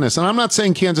understand this, and I'm not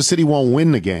saying Kansas City won't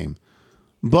win the game,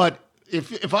 but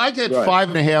if I get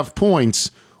 5.5 points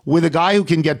with a guy who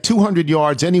can get 200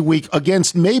 yards any week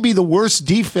against maybe the worst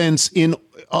defense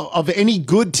of any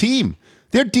good team,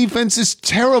 their defense is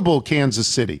terrible. Kansas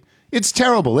City, it's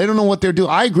terrible. They don't know what they're doing.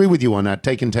 I agree with you on that.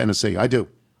 Taking Tennessee, I do.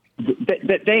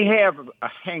 They have a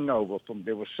hangover from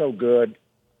they were so good,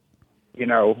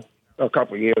 a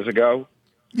couple of years ago.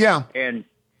 Yeah, and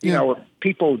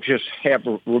people just have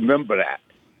to remember that.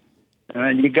 And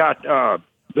then you got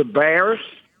the Bears,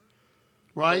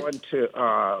 right? Going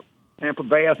to Tampa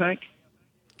Bay, I think.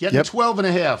 Getting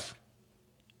 12.5.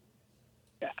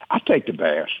 I take the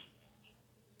Bears.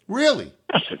 Really?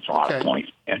 That's a lot of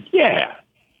points. And yeah.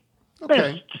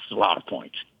 Okay. That's a lot of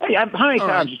points. Hey, how many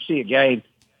times you see a game?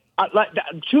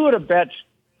 Two of the bets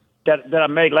that I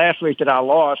made last week that I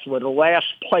lost were the last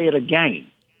play of the game.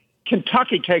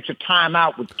 Kentucky takes a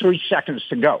timeout with 3 seconds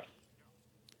to go.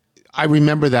 I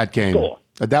remember that game. Score.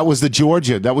 That was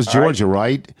Georgia. That was Georgia,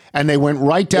 right? And they went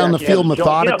right down the field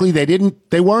methodically.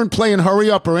 They weren't playing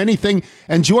hurry up or anything.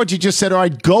 And Georgia just said, "All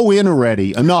right, go in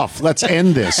already. Enough. Let's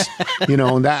end this."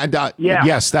 And that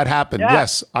yes, that happened. Yeah.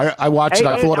 Yes, I watched it.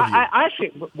 I thought of you. I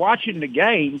actually watching the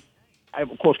game.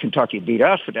 Of course, Kentucky beat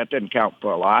us, but that didn't count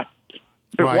for a lot.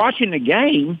 But watching the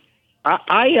game,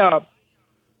 I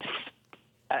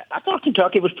thought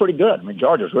Kentucky was pretty good. I mean,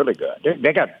 Georgia's really good.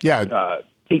 They got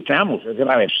Pete Thamel is going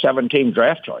to have 17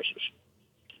 draft choices.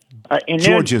 And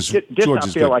Georgia's I feel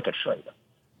good. like a trader.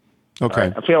 Okay.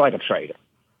 Right? I feel like a trader.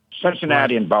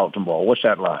 Cincinnati and Baltimore. What's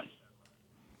that line?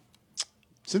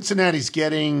 Cincinnati's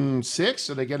getting 6.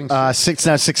 Are they getting 6?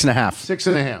 6.5.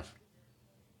 6.5.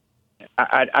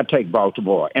 I take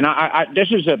Baltimore, and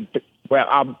this is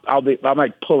I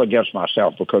might pull against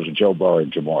myself because of Joe Burrow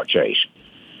and Jamar Chase.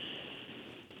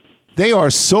 They are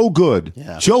so good.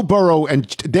 Yeah. Joe Burrow, and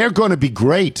they're going to be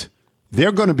great.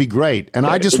 They're going to be great. And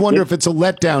I just wonder if it's a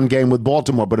letdown game with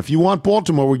Baltimore. But if you want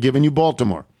Baltimore, we're giving you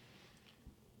Baltimore.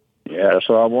 Yeah, that's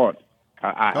what I want.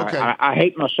 Okay. I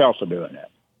hate myself for doing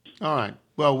that. All right.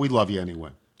 Well, we love you anyway.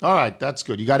 All right, that's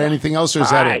good. You got anything else, or is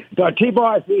that it?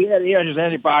 T-Boy, he had his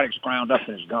antibiotics ground up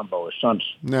in his gumbo. His son's.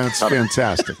 That's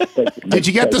fantastic. Did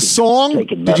you get the song?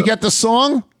 Did you get the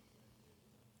song?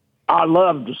 I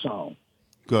love the song.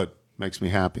 Good. Makes me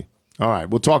happy. All right.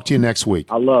 We'll talk to you next week.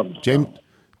 I love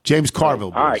James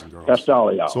Carville, all boys right. and girls. That's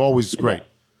all y'all. It's always great.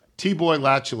 T-Boy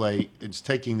Latchley is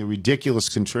taking the ridiculous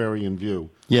contrarian view.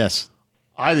 Yes.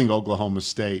 I think Oklahoma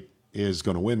State is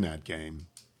going to win that game.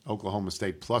 Oklahoma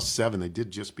State +7. They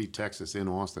did just beat Texas in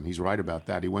Austin. He's right about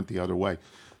that. He went the other way.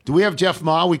 Do we have Jeff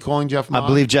Ma? Are we calling Jeff Ma? I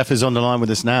believe Jeff is on the line with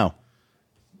us now.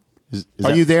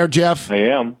 Are you there, Jeff? I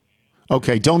am.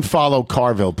 Okay, don't follow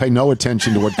Carville. Pay no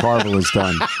attention to what Carville has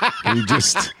done.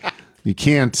 You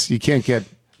can't get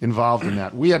involved in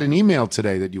that. We had an email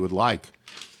today that you would like,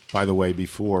 by the way,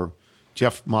 before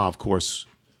Jeff Ma, of course,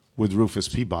 with Rufus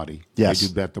Peabody. Yes. They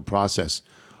do Bet the Process.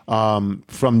 From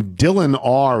Dylan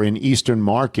R. in Eastern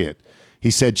Market.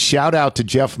 He said, shout out to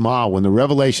Jeff Ma. When the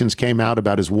revelations came out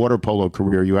about his water polo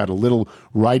career, you had a little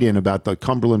write-in about the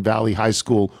Cumberland Valley High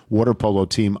School water polo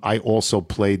team. I also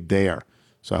played there.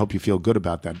 So I hope you feel good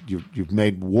about that. You've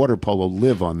made water polo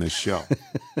live on this show.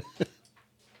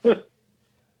 It's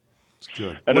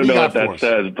good. I don't know what that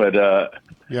says, but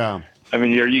yeah. I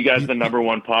mean, are you guys the number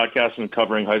one podcast in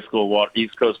covering high school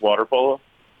East Coast water polo?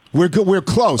 We're good. We're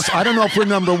close. I don't know if we're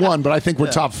number one, but I think we're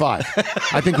top 5.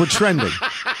 I think we're trending.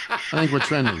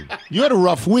 You had a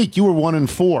rough week. You were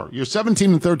 1-4. You're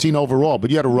 17-13 overall, but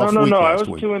you had a rough week. No. last I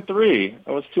was week. 2-3.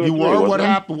 I was 2-3. You were. What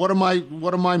happened? What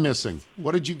am I missing?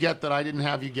 What did you get that I didn't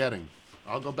have you getting?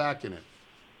 I'll go back in it.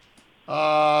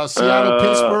 Seattle,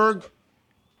 Pittsburgh.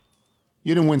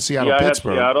 You didn't win Seattle,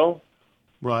 Pittsburgh. I had Seattle.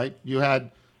 Right. You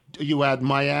had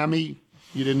Miami.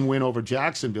 You didn't win over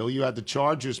Jacksonville. You had the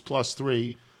Chargers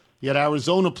 +3. You had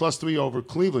Arizona +3 over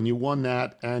Cleveland. You won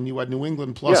that, and you had New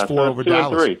England +4 over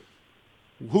Dallas. 3.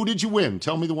 Who did you win?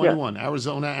 Tell me the one you won.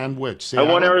 Arizona and which? Seattle?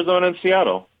 I won Arizona and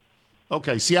Seattle.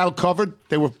 Okay, Seattle covered.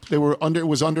 They were under. It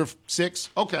was under 6.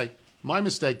 Okay, my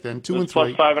mistake then. 2 and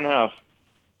 3. +5.5.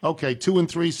 Okay, 2 and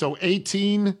 3. So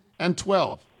 18 and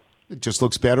 12. It just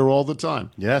looks better all the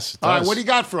time. Yes. All right, what do you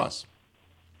got for us?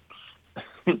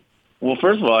 Well,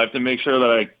 first of all, I have to make sure that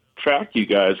I track you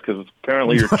guys because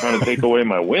apparently you're trying to take away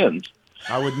my wins.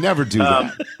 I would never do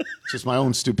that. It's just my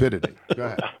own stupidity. Go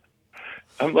ahead.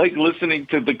 I'm like listening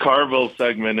to the Carville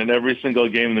segment, and every single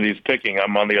game that he's picking,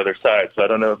 I'm on the other side. So I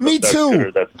don't know if Me that's too. good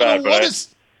or that's bad.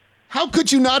 How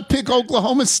could you not pick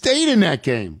Oklahoma State in that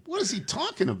game? What is he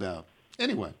talking about?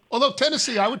 Anyway, although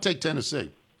Tennessee, I would take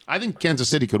Tennessee. I think Kansas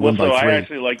City could win by 3.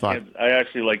 I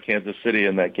actually like Kansas City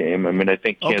in that game. I mean, I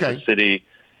think Kansas City,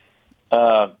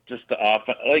 just the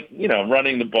offense,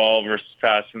 running the ball versus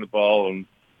passing the ball, and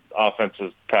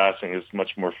offensive passing is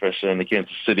much more efficient. The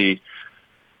Kansas City,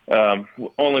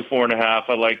 only 4.5.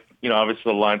 I like,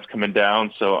 obviously the line's coming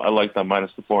down, so I like that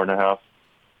minus the 4.5.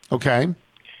 Okay.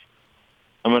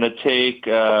 I'm going to take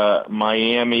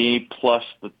Miami plus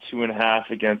the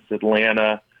 2.5 against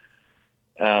Atlanta.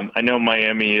 I know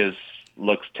Miami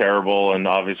looks terrible, and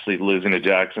obviously losing to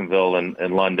Jacksonville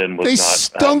and London was They not.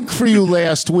 stunk for you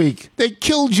last week. They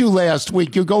killed you last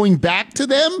week. You're going back to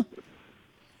them?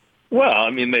 Well,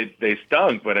 I mean, they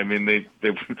stunk, but I mean, they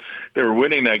were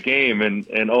winning that game,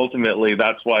 and ultimately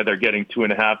that's why they're getting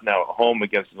 2.5 now at home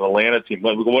against an Atlanta team.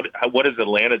 What has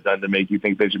Atlanta done to make you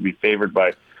think they should be favored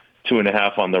by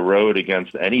 2.5 on the road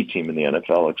against any team in the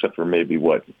NFL, except for maybe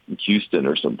Houston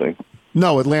or something?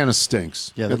 No, Atlanta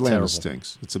stinks. Yeah, Atlanta terrible.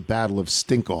 stinks. It's a battle of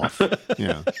stink off.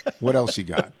 Yeah. What else you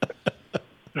got?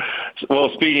 Well,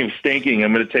 speaking of stinking,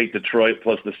 I'm going to take Detroit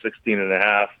plus the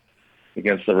 16.5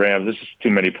 against the Rams. This is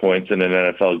too many points in an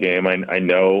NFL game. I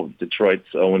know Detroit's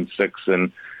 0-6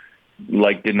 and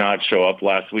did not show up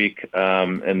last week,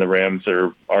 and the Rams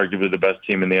are arguably the best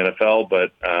team in the NFL,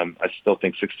 but I still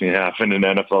think 16.5 in an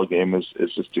NFL game is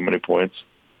just too many points.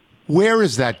 Where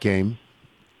is that game?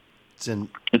 It's in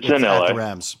at LA. the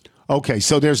Rams. Okay,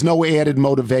 so there's no added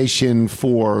motivation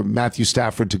for Matthew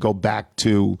Stafford to go back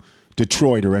to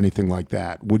Detroit or anything like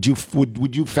that. Would you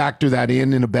factor that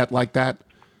in a bet like that?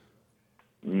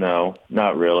 No,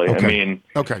 not really. Okay. I mean,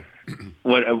 okay.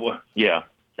 Yeah.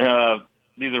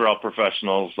 These are all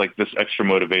professionals. Like, this extra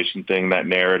motivation thing, that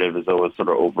narrative is always sort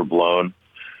of overblown.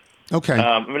 Okay.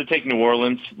 I'm going to take New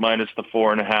Orleans minus the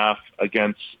 4.5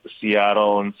 against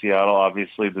Seattle. And Seattle,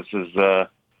 obviously, this is a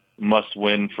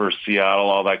must-win for Seattle,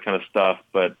 all that kind of stuff.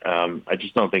 But I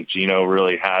just don't think Geno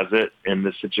really has it in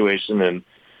this situation. And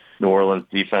New Orleans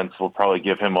defense will probably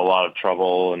give him a lot of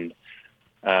trouble. And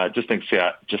just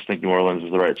think New Orleans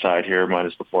is the right side here,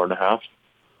 minus the 4.5.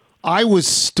 I was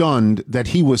stunned that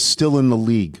he was still in the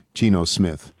league, Geno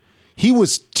Smith. He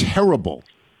was terrible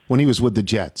when he was with the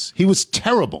Jets. He was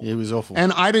terrible. He was awful.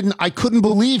 And I couldn't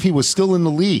believe he was still in the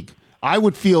league. I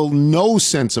would feel no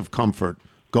sense of comfort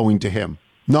going to him.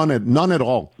 None at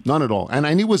all. None at all. And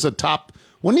he was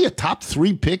wasn't he a top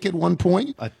 3 pick at one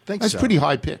point? I think That's so. a pretty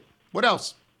high pick. What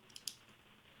else?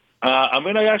 I'm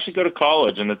going to actually go to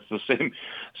college, and it's the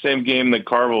same game that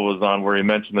Carville was on, where he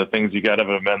mentioned the things you got out of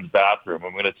a men's bathroom.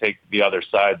 I'm going to take the other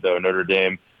side, though. Notre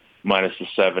Dame minus the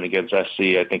 7 against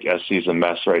SC. I think SC is a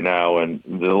mess right now, and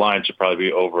the line should probably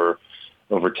be over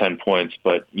 10 points.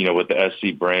 But with the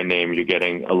SC brand name, you're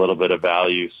getting a little bit of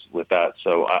value with that.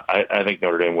 So I think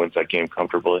Notre Dame wins that game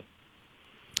comfortably.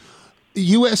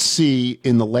 USC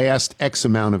in the last X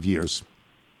amount of years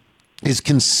is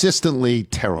consistently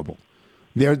terrible.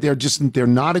 They're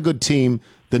not a good team.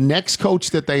 The next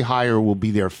coach that they hire will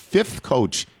be their 5th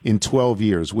coach in 12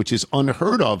 years, which is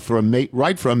unheard of for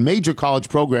a major college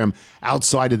program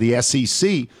outside of the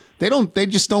SEC. They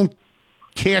just don't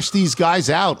cash these guys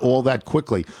out all that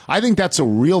quickly. I think that's a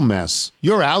real mess.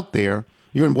 You're out there.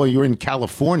 You're in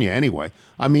California anyway.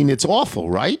 I mean, it's awful,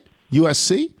 right?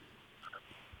 USC?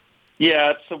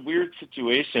 Yeah, it's a weird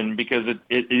situation because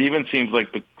it even seems like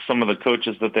some of the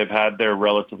coaches that they've had there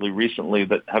relatively recently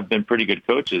that have been pretty good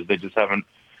coaches, they just haven't,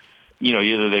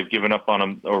 either they've given up on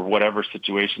them or whatever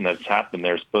situation that's happened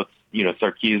there. It's both,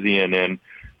 Sarkisian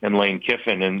and Lane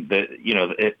Kiffin, and it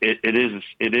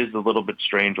is a little bit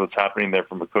strange what's happening there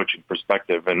from a coaching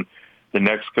perspective. And the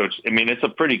next coach, I mean, it's a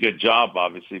pretty good job,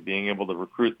 obviously, being able to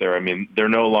recruit there. I mean, they're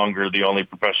no longer the only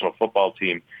professional football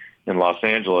team in Los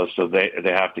Angeles, so they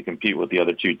have to compete with the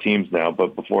other 2 teams now.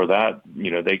 But before that,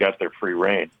 they got their free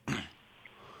reign.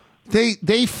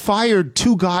 They fired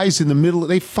 2 guys in the middle.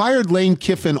 They fired Lane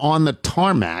Kiffin on the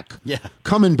tarmac,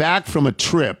 coming back from a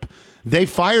trip. They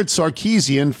fired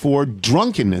Sarkisian for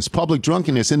drunkenness, public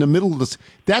drunkenness in the middle of this.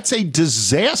 That's a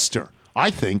disaster, I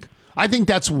think. I think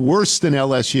that's worse than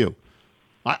LSU.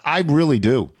 I really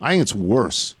do. I think it's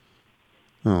worse.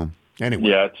 Oh, anyway.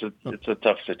 Yeah, it's a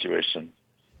tough situation.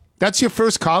 That's your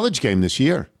first college game this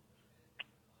year.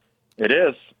 It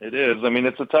is. I mean,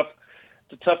 it's a tough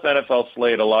NFL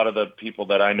slate. A lot of the people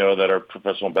that I know that are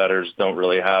professional bettors don't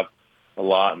really have a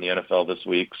lot in the NFL this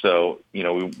week. So,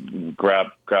 we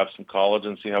grab some college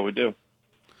and see how we do.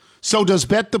 So does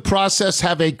Bet the Process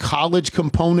have a college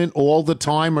component all the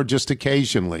time or just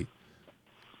occasionally?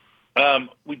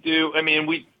 We do. I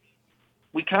mean,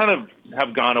 we kind of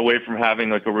have gone away from having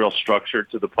like a real structure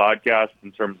to the podcast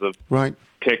in terms of Right.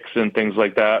 picks and things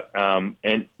like that.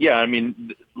 And yeah, I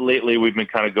mean, lately we've been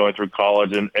kind of going through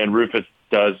college, and Rufus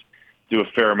does do a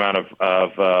fair amount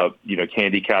of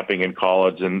handicapping in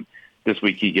college. And this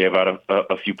week he gave out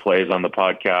a few plays on the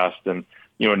podcast, and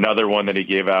another one that he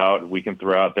gave out we can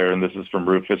throw out there. And this is from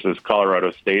Rufus, is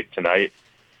Colorado State tonight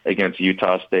against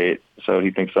Utah State. So he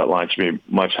thinks that line should be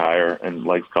much higher and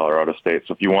likes Colorado State.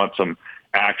 So if you want some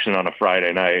action on a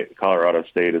Friday night, Colorado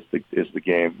State is the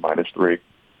game, -3.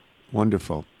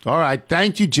 Wonderful. All right.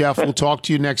 Thank you, Jeff. We'll talk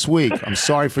to you next week. I'm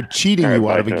sorry for cheating you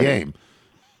out of a game.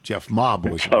 Jeff Ma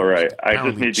was all right. I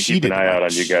just need to keep an eye out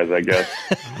on you guys, I guess.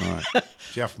 All right.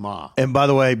 Jeff Ma. And by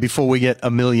the way, before we get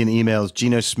a million emails,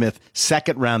 Geno Smith,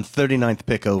 2nd round, 39th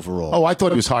pick overall. Oh, I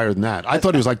thought he was higher than that. I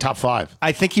thought he was like top 5.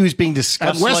 I think he was being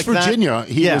discussed at West like Virginia. That.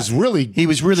 He was really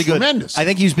good. Tremendous. I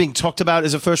think he was being talked about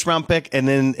as a first-round pick, and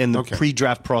then in the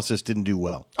pre-draft process didn't do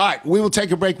well. All right, we will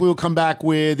take a break. We will come back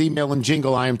with email and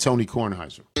jingle. I am Tony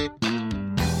Kornheiser.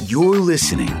 You're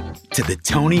listening to the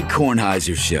Tony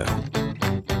Kornheiser Show.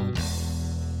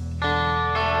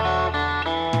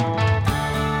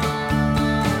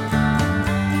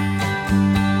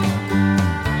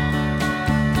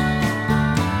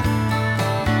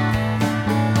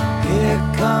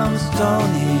 Comes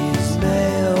Tony's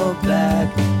mailbag.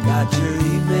 Got your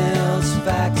emails,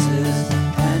 faxes,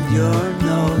 and your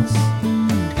notes.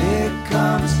 Here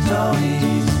comes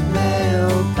Tony's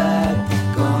mailbag.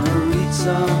 Gonna read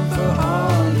some for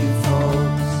all you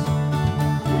folks.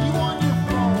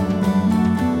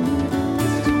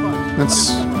 That's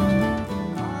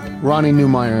Ronnie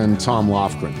Newmeyer and Tom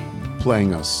Lofgren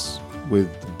playing us with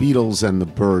Beatles and the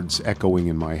Birds echoing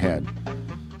in my head.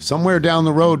 Somewhere down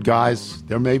the road, guys,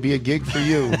 there may be a gig for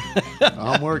you.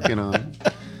 I'm working on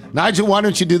it. Nigel, why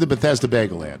don't you do the Bethesda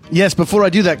Bagel ad? Yes, before I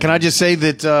do that, can I just say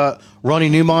that Ronnie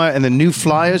Newmeyer and the New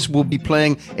Flyers will be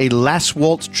playing a Last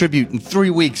Waltz tribute in 3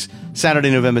 weeks,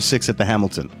 Saturday, November 6th at the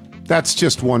Hamilton. That's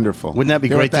just wonderful. Wouldn't that be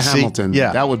They're great at the to Hamilton. see?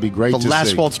 Yeah. That would be great to see. The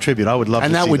Last Waltz tribute. I would love to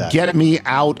see that. And that would get me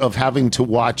out of having to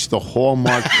watch the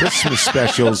Hallmark Christmas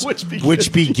specials,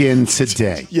 which begin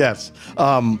today. Yes.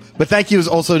 But thank you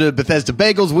also to Bethesda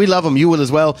Bagels. We love them. You will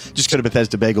as well. Just go to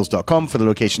BethesdaBagels.com for the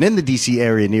location in the D.C.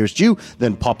 area nearest you.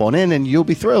 Then pop on in and you'll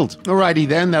be thrilled. All righty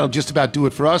then. That'll just about do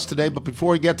it for us today. But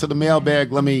before we get to the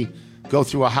mailbag, let me go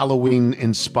through a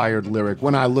Halloween-inspired lyric.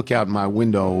 When I look out my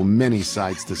window, many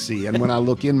sights to see. And when I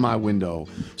look in my window,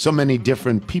 so many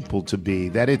different people to be,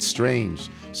 that it's strange,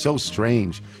 so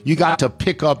strange. You got to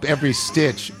pick up every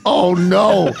stitch. Oh,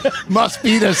 no. Must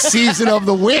be the Season of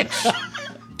the Witch.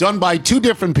 Done by 2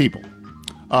 different people.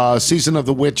 Season of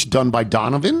the Witch done by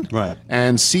Donovan. Right.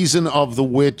 And Season of the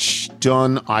Witch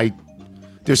done...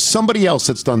 There's somebody else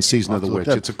that's done Season of the Witch.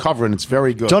 It's a cover, and it's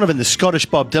very good. Donovan, the Scottish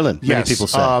Bob Dylan, many people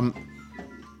say.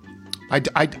 I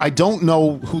don't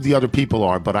know who the other people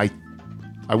are, but I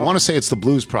want to say it's the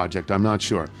Blues Project. I'm not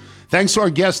sure. Thanks to our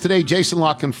guests today, Jason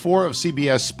Lockenfor of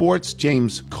CBS Sports,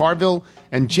 James Carville,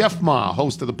 and Jeff Ma,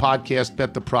 host of the podcast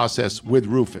Bet the Process with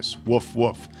Rufus. Woof,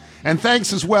 woof. And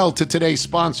thanks as well to today's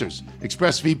sponsors,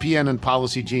 ExpressVPN and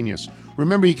Policy Genius.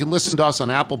 Remember, you can listen to us on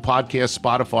Apple Podcasts,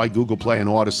 Spotify, Google Play, and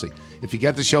Odyssey. If you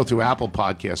get the show through Apple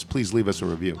Podcasts, please leave us a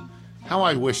review. How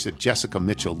I wish that Jessica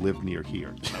Mitchell lived near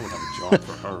here. I would have a job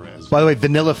for her. By the way,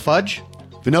 Vanilla Fudge?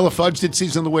 Vanilla Fudge did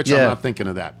Season of the Witch? Yeah. I'm not thinking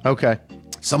of that. Okay.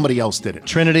 Somebody else did it.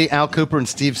 Trinity, Al Cooper, and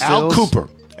Steve Stills? Al Cooper.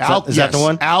 Is that the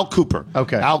one? Al Cooper.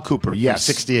 Okay. Al Cooper, yes.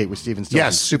 68 with Steven Stills.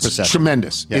 Yes, Super it's set.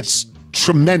 tremendous. Yes. It's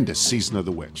tremendous Season of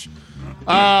the Witch.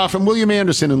 From William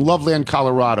Anderson in Loveland,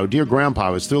 Colorado. Dear Grandpa, I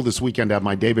was thrilled this weekend to have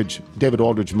my David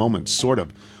Aldridge moment, sort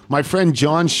of. My friend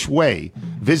John Shway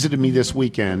visited me this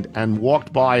weekend and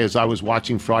walked by as I was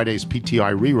watching Friday's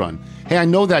PTI rerun. Hey, I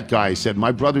know that guy, he said.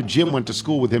 My brother Jim went to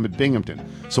school with him at Binghamton.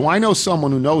 So I know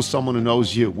someone who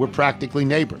knows you. We're practically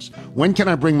neighbors. When can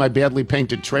I bring my badly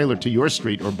painted trailer to your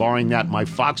street, or barring that, my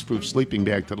fox-proof sleeping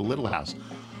bag to the Little House?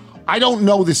 I don't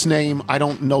know this name. I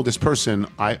don't know this person.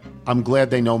 I'm glad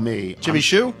they know me. Jimmy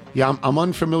Shue? Yeah, I'm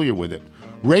unfamiliar with it.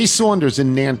 Ray Saunders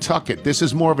in Nantucket. This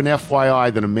is more of an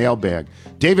FYI than a mailbag.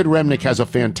 David Remnick has a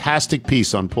fantastic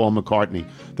piece on Paul McCartney.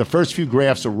 The first few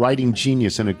graphs are writing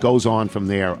genius, and it goes on from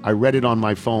there. I read it on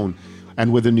my phone,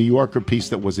 and with a New Yorker piece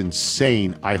that was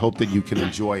insane. I hope that you can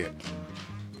enjoy it.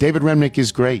 David Remnick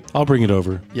is great. I'll bring it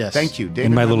over. Yes. Thank you. David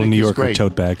In my little Remnick New is Yorker great.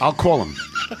 tote bag. I'll call him.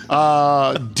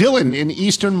 Dylan in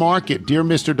Eastern Market. Dear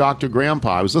Mr. Dr.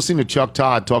 Grandpa, I was listening to Chuck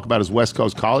Todd talk about his West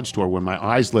Coast college tour when my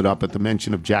eyes lit up at the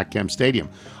mention of Jack Kemp Stadium.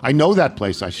 I know that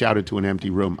place, I shouted to an empty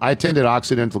room. I attended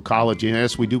Occidental College, and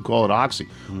yes, we do call it Oxy,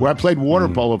 where I played water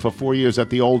polo for 4 years at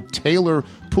the old Taylor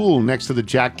Pool next to the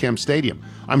Jack Kemp Stadium.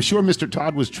 I'm sure Mr.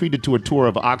 Todd was treated to a tour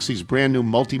of Oxy's brand new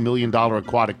multi-million-dollar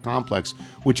aquatic complex,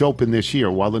 which opened this year.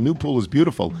 While the new pool is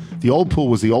beautiful, the old pool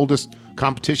was the oldest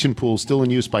competition pool still in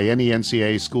use by any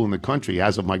NCAA school in the country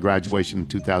as of my graduation in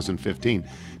 2015.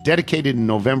 Dedicated in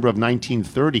November of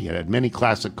 1930, it had many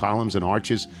classic columns and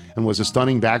arches and was a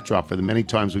stunning backdrop for the many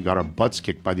times we got our butts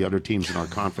kicked by the other teams in our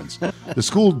conference. The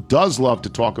school does love to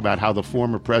talk about how the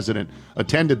former president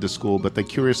attended the school, but they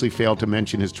curiously failed to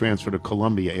mention his transfer to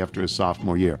Columbia after his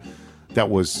sophomore year. That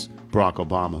was Barack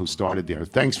Obama who started there.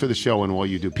 Thanks for the show and all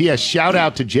you do. P.S. Shout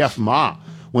out to Jeff Ma.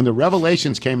 When the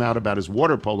revelations came out about his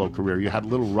water polo career, you had a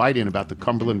little write-in about the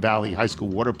Cumberland Valley High School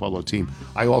water polo team.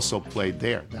 I also played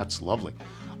there. That's lovely.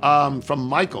 From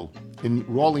Michael in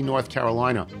Raleigh, North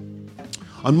Carolina.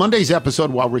 On Monday's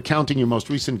episode, while recounting your most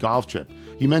recent golf trip,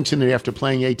 you mentioned that after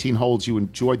playing 18 holes, you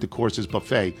enjoyed the course's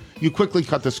buffet. You quickly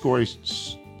cut the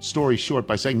story short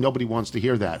by saying nobody wants to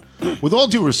hear that. With all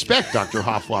due respect, Dr.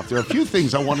 Hoffloff, there are a few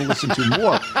things I want to listen to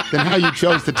more than how you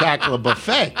chose to tackle a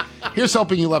buffet. Here's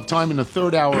hoping you'll have time in the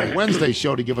third hour of Wednesday's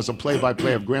show to give us a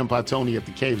play-by-play of Grandpa Tony at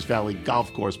the Caves Valley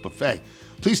Golf Course Buffet.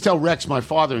 Please tell Rex, my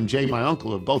father, and Jay, my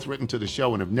uncle, have both written to the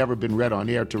show and have never been read on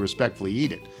air to respectfully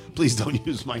eat it. Please don't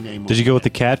use my name. Did you go with the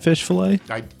catfish fillet?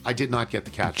 I did not get the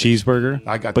catfish. Cheeseburger?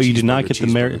 I got but you did not get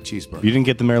cheeseburger. You didn't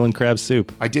get the Maryland crab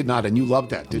soup. I did not, and you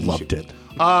loved that, didn't you? Loved it.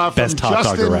 Best hot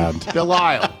dog around.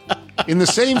 Belisle. In the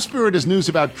same spirit as news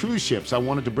about cruise ships, I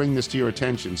wanted to bring this to your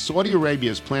attention. Saudi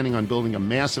Arabia is planning on building a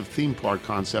massive theme park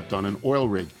concept on an oil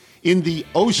rig in the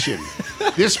ocean.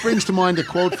 This brings to mind a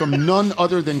quote from none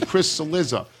other than Chris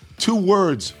Cillizza. 2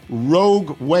 words,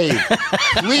 rogue wave.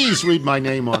 Please read my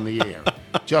name on the air.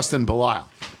 Justin Belisle.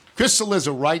 Chris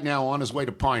Cillizza right now on his way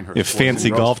to Pinehurst. A fancy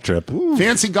golf trip. Ooh.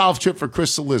 Fancy golf trip for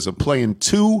Chris Cillizza, playing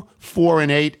 2, 4,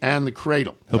 and 8, and the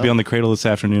Cradle. He'll be on the Cradle this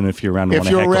afternoon if you're around. If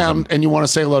you're around and you want to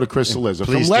say hello to Chris Cillizza.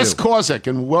 From Les Kozak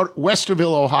in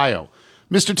Westerville, Ohio.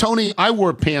 Mr. Tony, I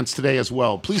wore pants today as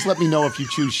well. Please let me know if you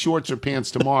choose shorts or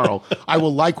pants tomorrow. I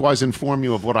will likewise inform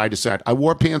you of what I decide. I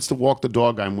wore pants to walk the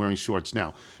dog. I'm wearing shorts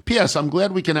now. P.S. I'm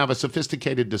glad we can have a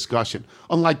sophisticated discussion,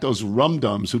 unlike those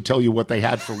rum-dums who tell you what they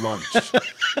had for lunch.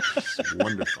 It's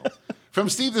wonderful. From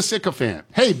Steve the Sycophant.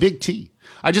 Hey, Big T.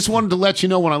 I just wanted to let you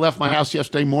know when I left my house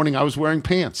yesterday morning, I was wearing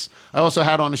pants. I also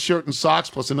had on a shirt and socks,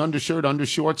 plus an undershirt,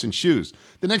 undershorts, and shoes.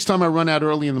 The next time I run out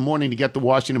early in the morning to get the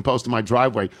Washington Post in my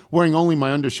driveway, wearing only my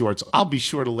undershorts, I'll be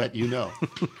sure to let you know.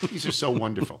 These are so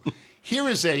wonderful. Here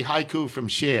is a haiku from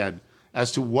Shad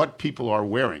as to what people are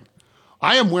wearing.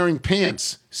 I am wearing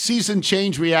pants, season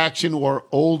change reaction, or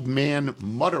old man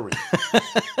muttering.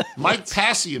 Mike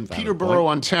Passy in Peterborough,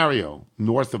 Ontario,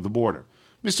 north of the border.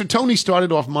 Mr. Tony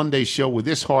started off Monday's show with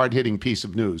this hard-hitting piece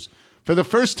of news. For the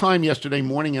first time yesterday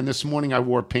morning and this morning, I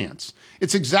wore pants.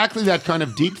 It's exactly that kind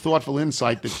of deep, thoughtful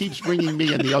insight that keeps bringing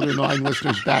me and the other 9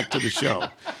 listeners back to the show.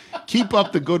 Keep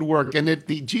up the good work. And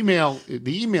the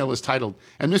email is titled,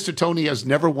 "And Mr. Tony has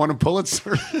never won a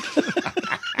Pulitzer."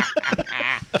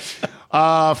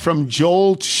 From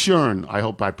Joel Schern. I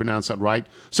hope I pronounced that right.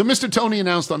 So Mr. Tony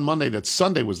announced on Monday that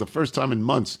Sunday was the first time in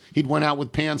months he'd went out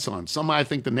with pants on. Somehow I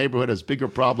think the neighborhood has bigger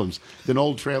problems than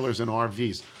old trailers and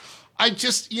RVs. I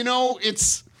just,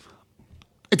 it's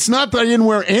not that I didn't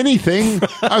wear anything.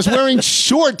 I was wearing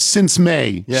shorts since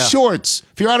May. Yeah. Shorts.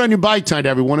 If you're out on your bike tonight,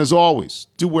 everyone, as always,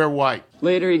 do wear white.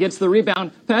 Later, he gets the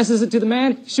rebound, passes it to the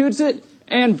man, shoots it,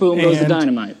 and boom goes the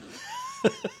dynamite.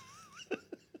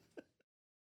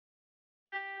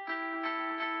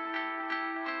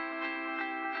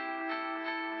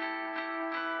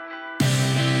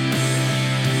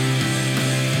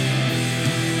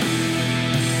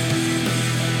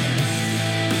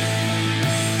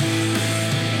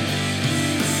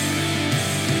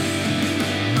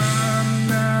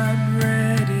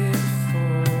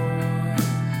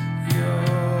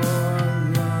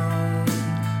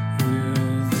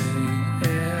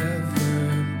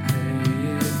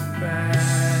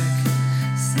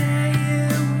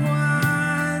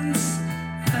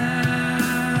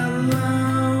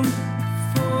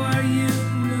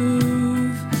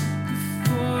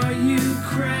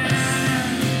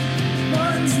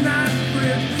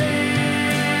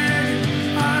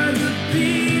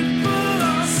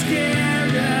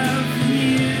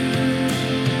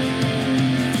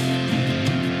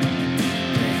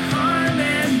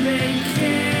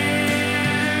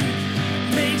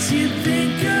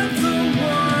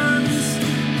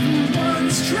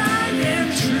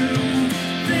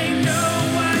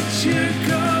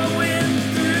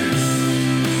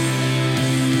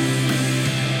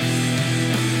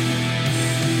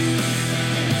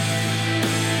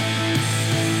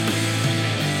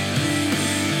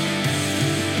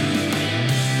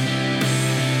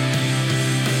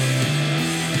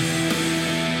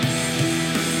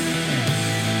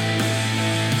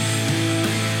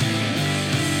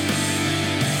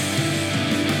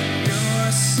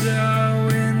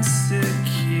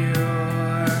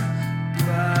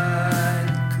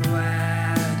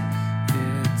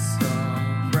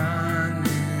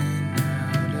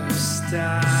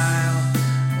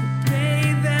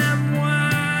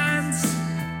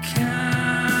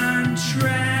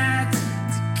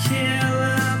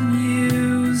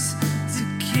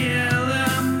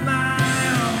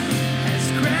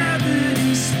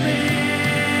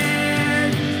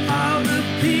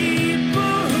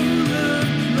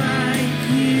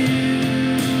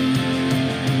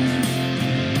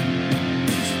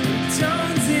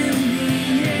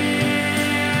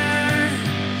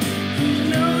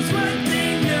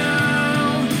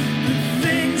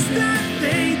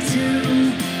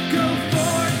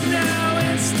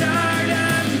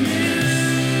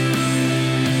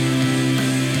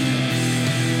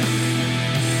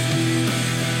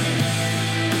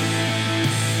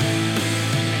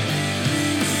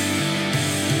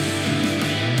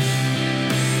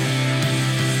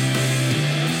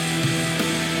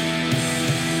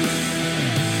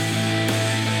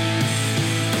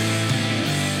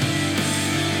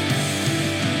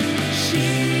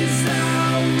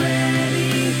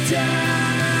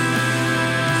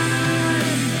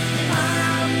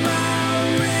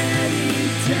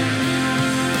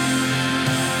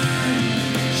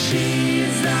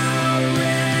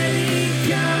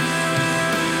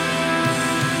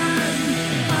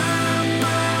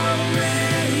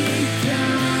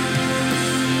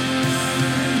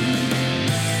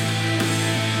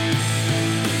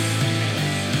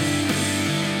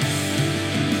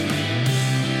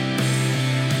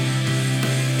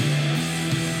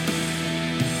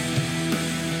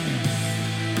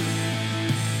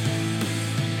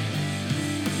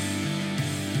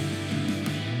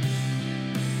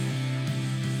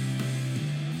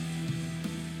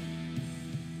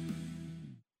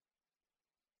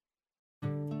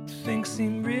 things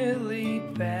seem really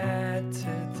bad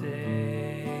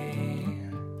today.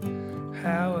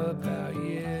 How about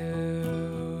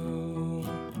you?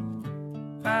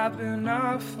 I've been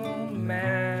awful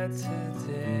mad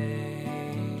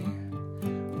today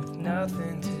with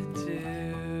nothing to do,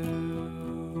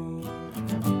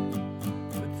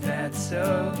 but that's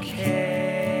okay.